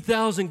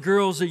 15,000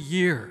 girls a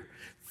year,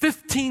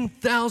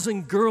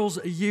 15,000 girls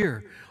a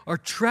year are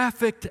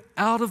trafficked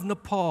out of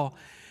Nepal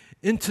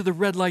into the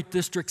red light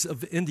districts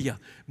of India,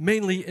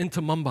 mainly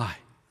into Mumbai.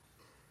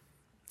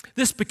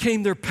 This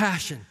became their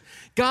passion.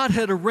 God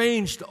had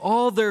arranged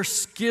all their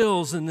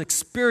skills and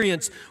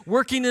experience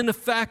working in the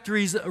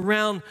factories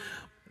around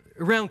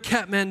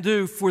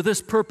Kathmandu for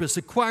this purpose,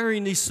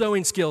 acquiring these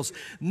sewing skills.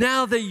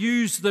 Now they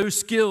use those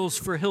skills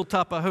for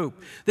Hilltop of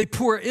Hope. They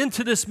pour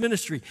into this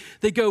ministry.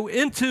 They go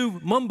into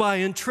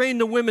Mumbai and train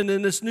the women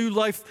in this new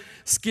life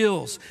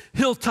skills.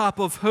 Hilltop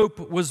of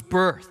Hope was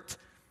birthed.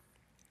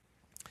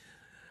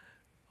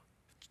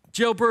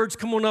 Jailbirds,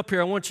 come on up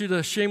here. I want you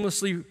to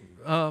shamelessly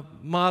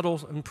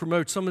model and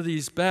promote some of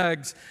these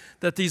bags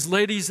that these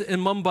ladies in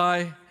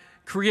Mumbai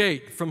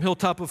create from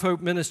Hilltop of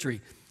Hope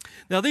Ministry.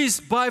 Now, these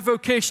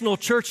bivocational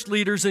church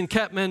leaders in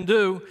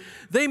Kathmandu,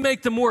 they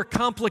make the more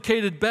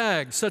complicated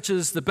bags, such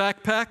as the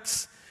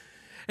backpacks.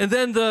 And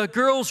then the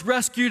girls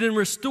rescued and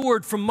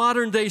restored from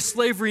modern-day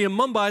slavery in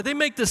Mumbai, they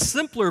make the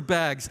simpler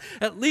bags,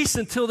 at least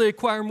until they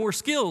acquire more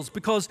skills,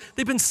 because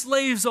they've been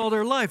slaves all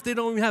their life. They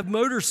don't even have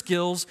motor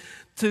skills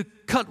to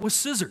cut with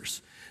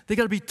scissors. They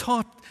got to be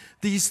taught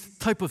these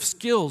type of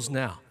skills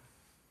now.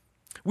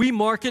 We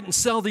market and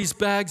sell these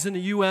bags in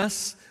the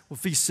U.S.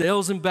 with these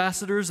sales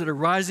ambassadors that are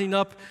rising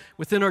up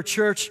within our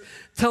church,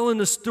 telling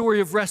the story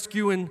of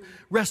rescue and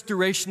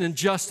restoration and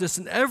justice.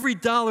 And every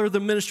dollar of the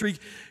ministry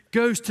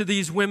goes to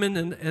these women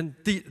and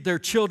their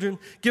children,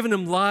 giving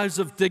them lives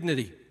of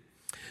dignity.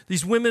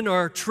 These women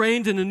are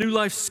trained in a new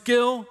life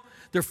skill.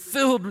 They're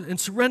filled and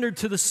surrendered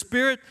to the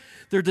Spirit.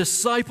 They're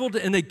discipled,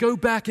 and they go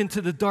back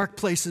into the dark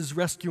places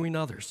rescuing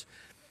others.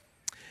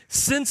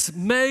 Since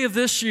May of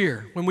this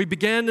year, when we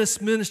began this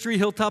ministry,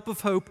 Hilltop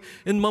of Hope,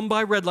 in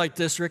Mumbai Red Light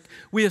District,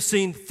 we have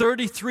seen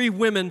 33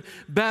 women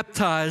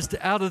baptized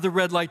out of the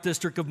Red Light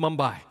District of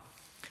Mumbai.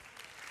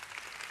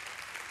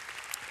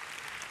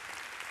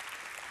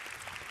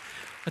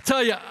 I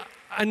tell you,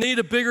 I need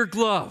a bigger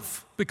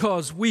glove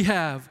because we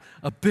have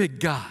a big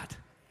God.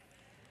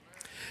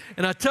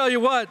 And I tell you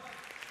what,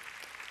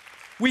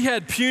 we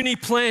had puny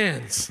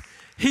plans.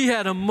 He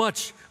had a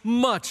much,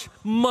 much,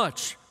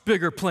 much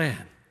bigger plan.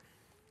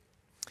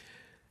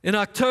 In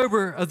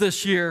October of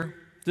this year,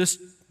 this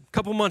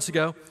couple months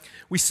ago,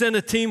 we sent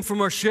a team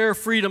from our Share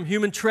Freedom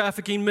Human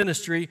Trafficking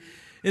Ministry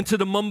into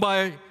the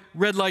Mumbai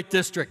Red Light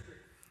District.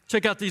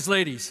 Check out these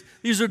ladies.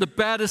 These are the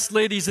baddest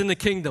ladies in the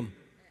kingdom.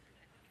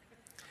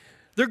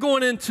 They're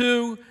going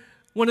into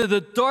one of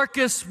the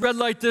darkest red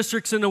light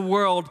districts in the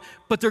world,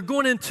 but they're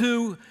going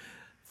into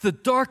the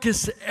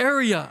darkest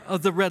area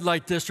of the red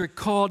light district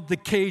called the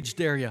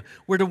caged area,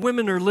 where the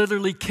women are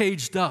literally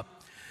caged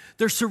up.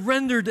 They're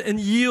surrendered and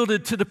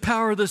yielded to the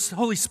power of the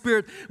Holy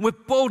Spirit. And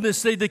with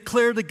boldness, they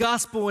declare the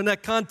gospel in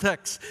that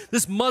context.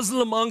 This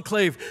Muslim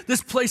enclave,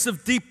 this place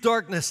of deep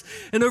darkness.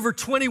 And over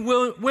 20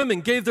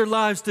 women gave their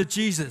lives to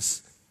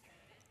Jesus.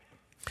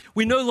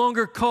 We no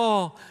longer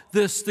call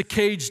this the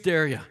caged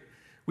area.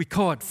 We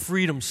call it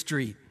Freedom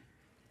Street.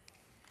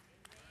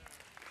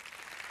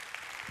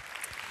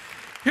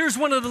 Here's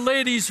one of the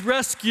ladies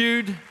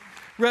rescued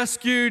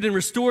and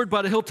restored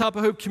by the Hilltop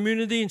of Hope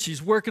community, and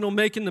she's working on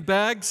making the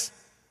bags.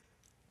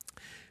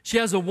 She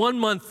has a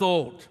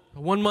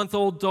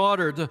one-month-old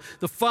daughter.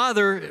 The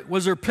father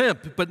was her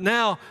pimp, but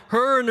now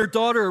her and her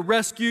daughter are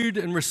rescued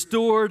and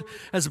restored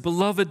as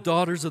beloved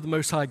daughters of the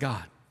Most High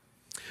God.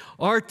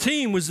 Our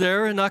team was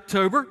there in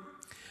October,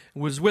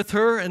 was with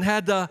her, and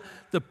had the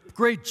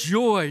great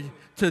joy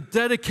to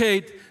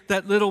dedicate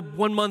that little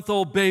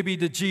one-month-old baby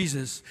to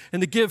Jesus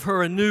and to give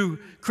her a new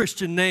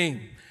Christian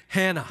name,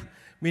 Hannah,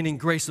 meaning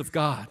grace of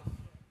God.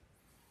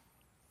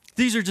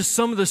 These are just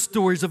some of the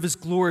stories of His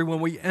glory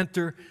when we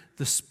enter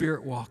the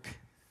Spirit Walk.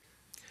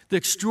 The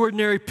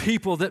extraordinary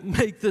people that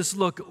make this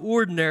look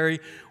ordinary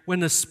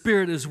when the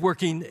Spirit is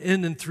working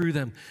in and through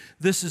them.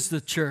 This is the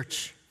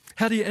church.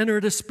 How do you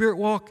enter the Spirit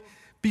Walk?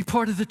 Be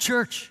part of the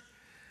church.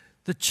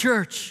 The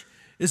church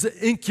is an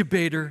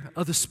incubator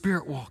of the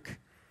Spirit Walk.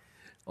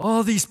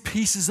 All these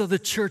pieces of the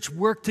church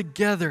work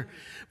together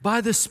by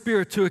the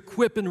Spirit to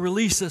equip and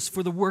release us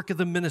for the work of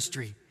the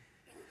ministry.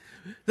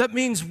 That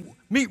means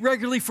meet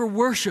regularly for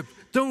worship.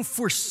 Don't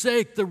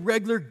forsake the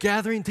regular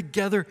gathering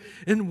together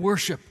in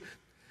worship.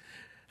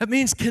 That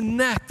means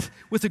connect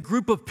with a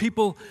group of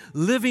people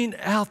living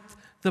out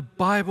the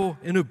Bible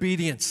in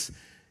obedience.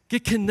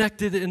 Get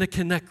connected in a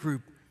connect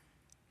group.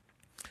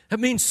 That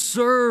means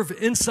serve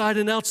inside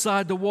and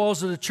outside the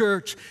walls of the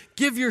church.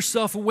 Give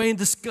yourself away and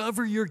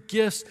discover your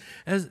gifts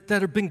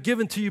that have been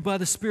given to you by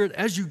the Spirit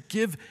as you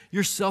give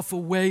yourself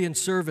away in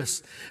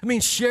service. It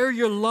means share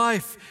your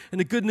life and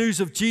the good news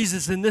of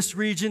Jesus in this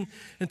region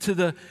and to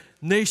the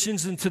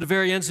nations and to the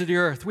very ends of the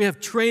earth. We have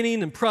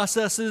training and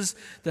processes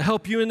to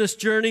help you in this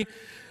journey.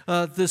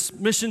 This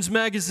missions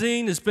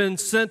magazine has been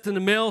sent in the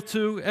mail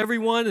to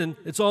everyone, and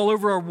it's all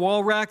over our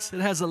wall racks.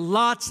 It has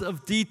lots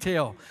of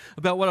detail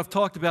about what I've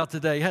talked about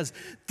today. It has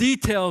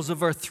details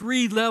of our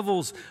 3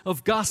 levels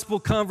of gospel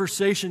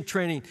conversation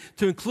training,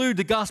 to include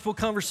the gospel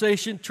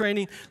conversation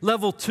training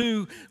level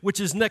 2,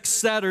 which is next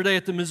Saturday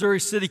at the Missouri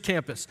City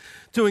campus,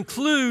 to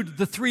include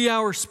the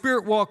 3-hour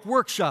Spirit Walk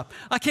workshop.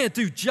 I can't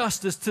do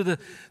justice to the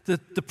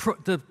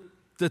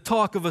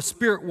talk of a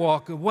Spirit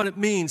Walk, of what it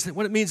means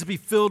to be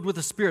filled with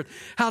the Spirit,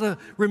 how to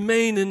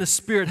remain in the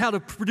Spirit, how to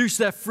produce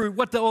that fruit,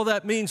 what all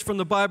that means from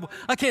the Bible.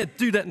 I can't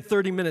do that in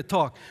 30-minute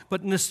talk,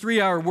 but in this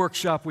 3-hour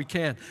workshop we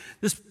can.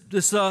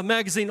 This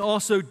magazine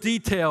also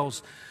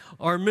details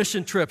our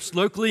mission trips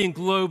locally and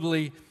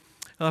globally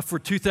for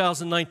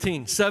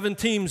 2019. 7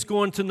 teams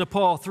going to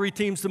Nepal, 3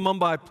 teams to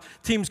Mumbai,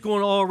 teams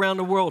going all around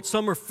the world.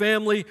 Some are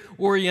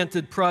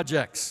family-oriented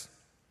projects.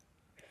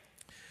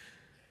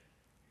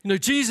 You know,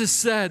 Jesus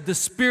said, the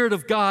Spirit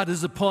of God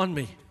is upon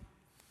me.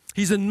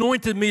 He's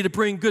anointed me to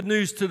bring good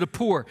news to the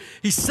poor.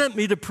 He sent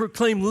me to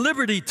proclaim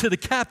liberty to the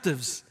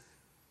captives.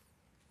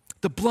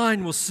 The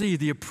blind will see,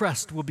 the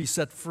oppressed will be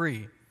set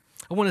free.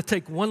 I want to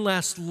take one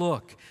last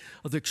look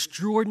of the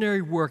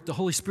extraordinary work the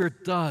Holy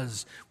Spirit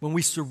does when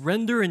we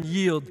surrender and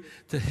yield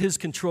to His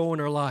control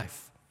in our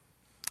life.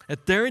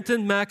 At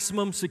Darrington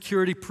Maximum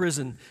Security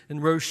Prison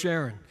in Rose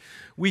Sharon,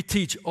 we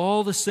teach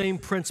all the same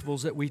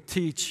principles that we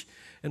teach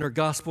in our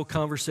gospel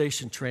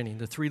conversation training,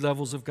 the 3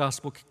 levels of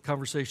gospel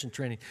conversation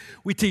training.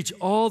 We teach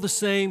all the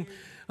same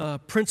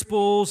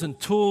principles and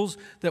tools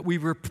that we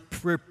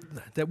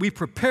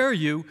prepare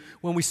you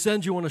when we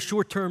send you on a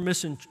short-term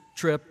mission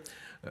trip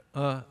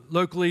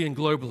locally and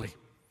globally.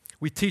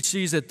 We teach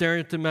these at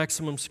Darrington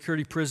Maximum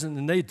Security Prison,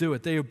 and they do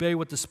it. They obey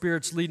what the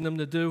Spirit's leading them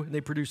to do, and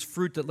they produce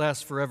fruit that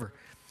lasts forever.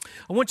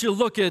 I want you to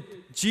look at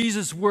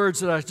Jesus' words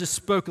that I just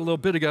spoke a little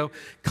bit ago,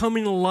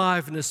 coming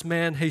alive in this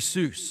man,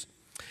 Jesus.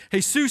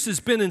 Jesus has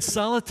been in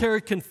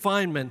solitary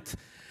confinement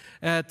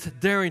at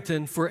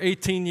Darrington for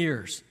 18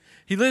 years.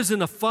 He lives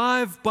in a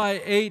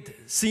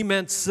 5x8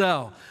 cement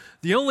cell.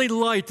 The only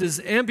light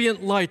is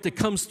ambient light that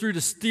comes through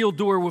the steel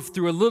door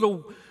through a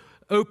little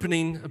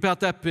opening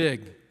about that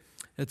big.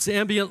 It's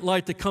ambient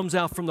light that comes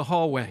out from the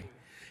hallway.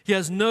 He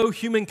has no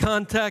human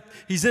contact.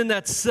 He's in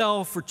that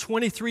cell for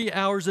 23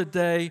 hours a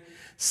day,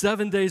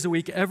 7 days a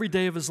week, every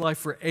day of his life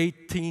for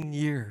 18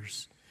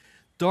 years.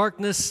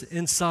 Darkness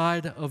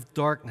inside of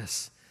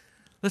darkness.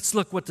 Let's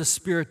look what the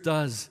Spirit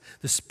does,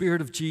 the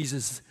Spirit of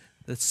Jesus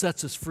that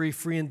sets us free,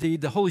 free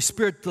indeed. The Holy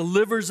Spirit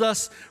delivers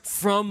us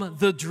from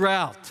the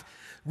drought.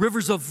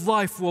 Rivers of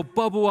life will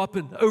bubble up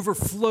and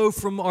overflow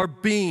from our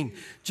being.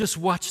 Just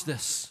watch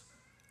this.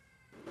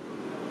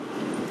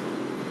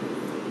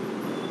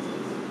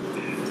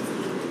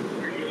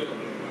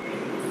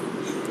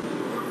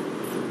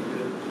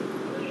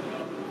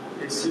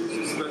 It's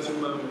a special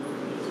moment.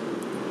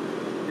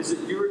 Is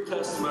it your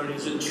testimony?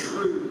 Is it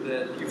true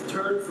that you've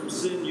turned from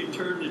sin, you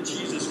turned to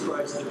Jesus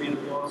Christ to be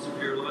the boss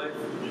of your life?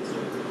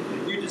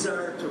 You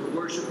desire to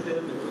worship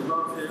Him and to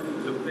love Him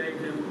and to obey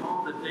Him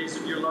all the days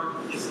of your life?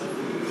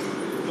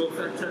 Well,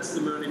 that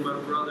testimony, my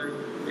brother,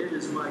 it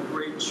is my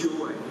great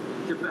joy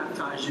to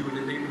baptize you in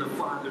the name of the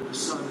Father, the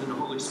Son, and the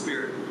Holy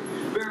Spirit.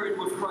 Buried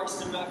with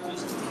Christ in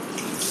baptism.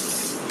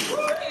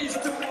 Praise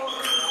to God.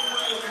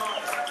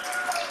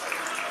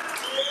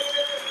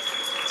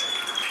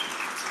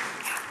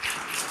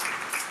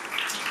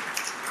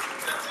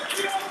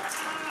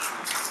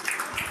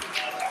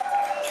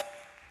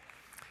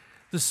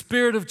 The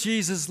Spirit of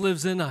Jesus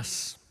lives in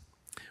us.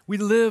 We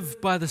live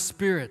by the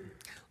Spirit.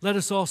 Let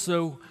us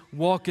also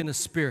walk in the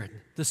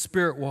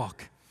Spirit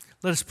walk.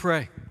 Let us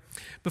pray.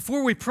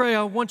 Before we pray,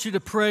 I want you to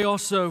pray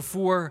also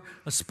for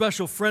a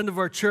special friend of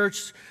our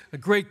church, a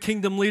great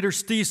kingdom leader,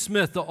 Steve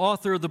Smith, the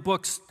author of the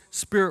book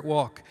Spirit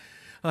Walk.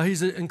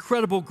 He's an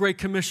incredible Great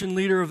Commission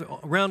leader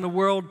around the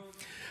world.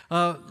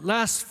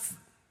 Last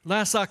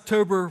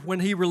October, when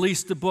he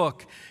released the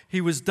book,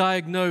 he was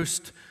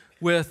diagnosed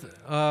with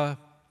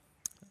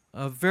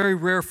a very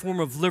rare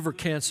form of liver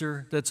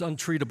cancer that's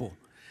untreatable.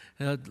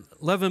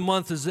 11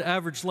 months is the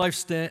average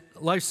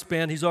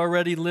lifespan. He's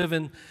already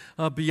living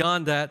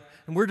beyond that.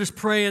 And we're just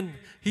praying.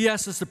 He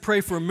asked us to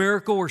pray for a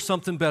miracle or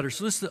something better.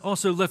 So let's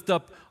also lift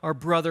up our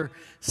brother,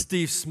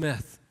 Steve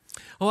Smith.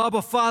 Oh,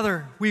 Abba,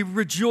 Father, we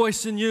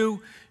rejoice in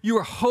you. You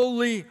are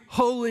holy,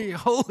 holy,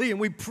 holy, and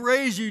we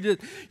praise you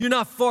that you're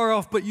not far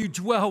off, but you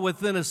dwell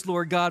within us,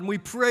 Lord God. And we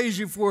praise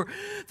you for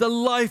the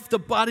life, the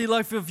body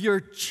life of your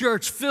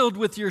church filled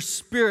with your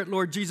Spirit,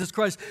 Lord Jesus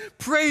Christ.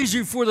 Praise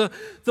you for the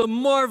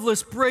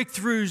marvelous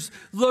breakthroughs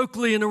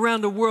locally and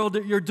around the world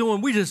that you're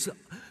doing. We just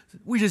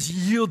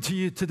yield to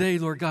you today,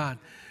 Lord God.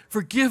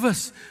 Forgive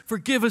us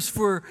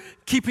for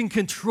keeping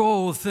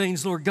control of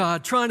things, Lord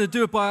God, trying to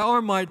do it by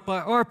our might, by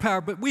our power.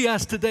 But we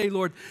ask today,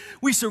 Lord,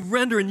 we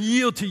surrender and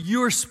yield to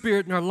your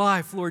Spirit in our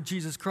life, Lord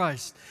Jesus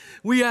Christ.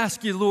 We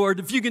ask you, Lord,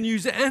 if you can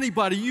use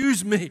anybody,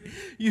 use me.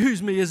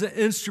 Use me as an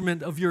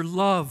instrument of your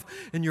love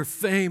and your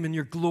fame and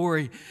your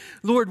glory.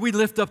 Lord, we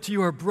lift up to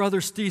you our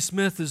brother Steve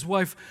Smith, his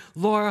wife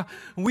Laura.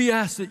 We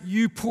ask that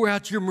you pour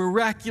out your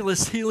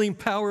miraculous healing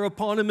power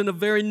upon him. In the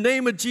very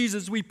name of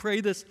Jesus, we pray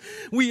this.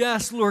 We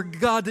ask, Lord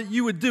God, that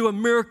you would do a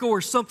miracle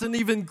or something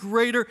even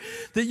greater,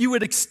 that you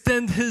would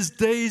extend his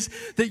days,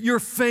 that your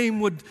fame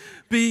would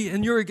be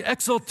and your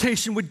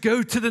exaltation would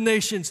go to the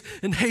nations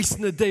and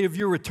hasten the day of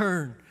your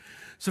return.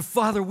 So,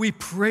 Father, we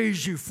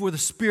praise you for the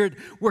Spirit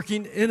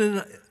working in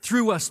and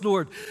through us,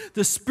 Lord.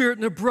 The Spirit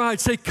and the bride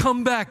say,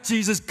 come back,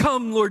 Jesus.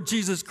 Come, Lord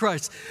Jesus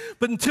Christ.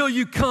 But until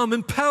you come,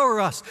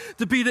 empower us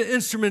to be the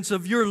instruments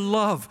of your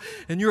love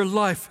and your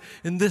life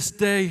in this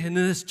day and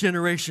in this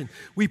generation.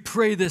 We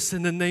pray this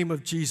in the name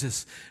of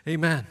Jesus.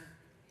 Amen.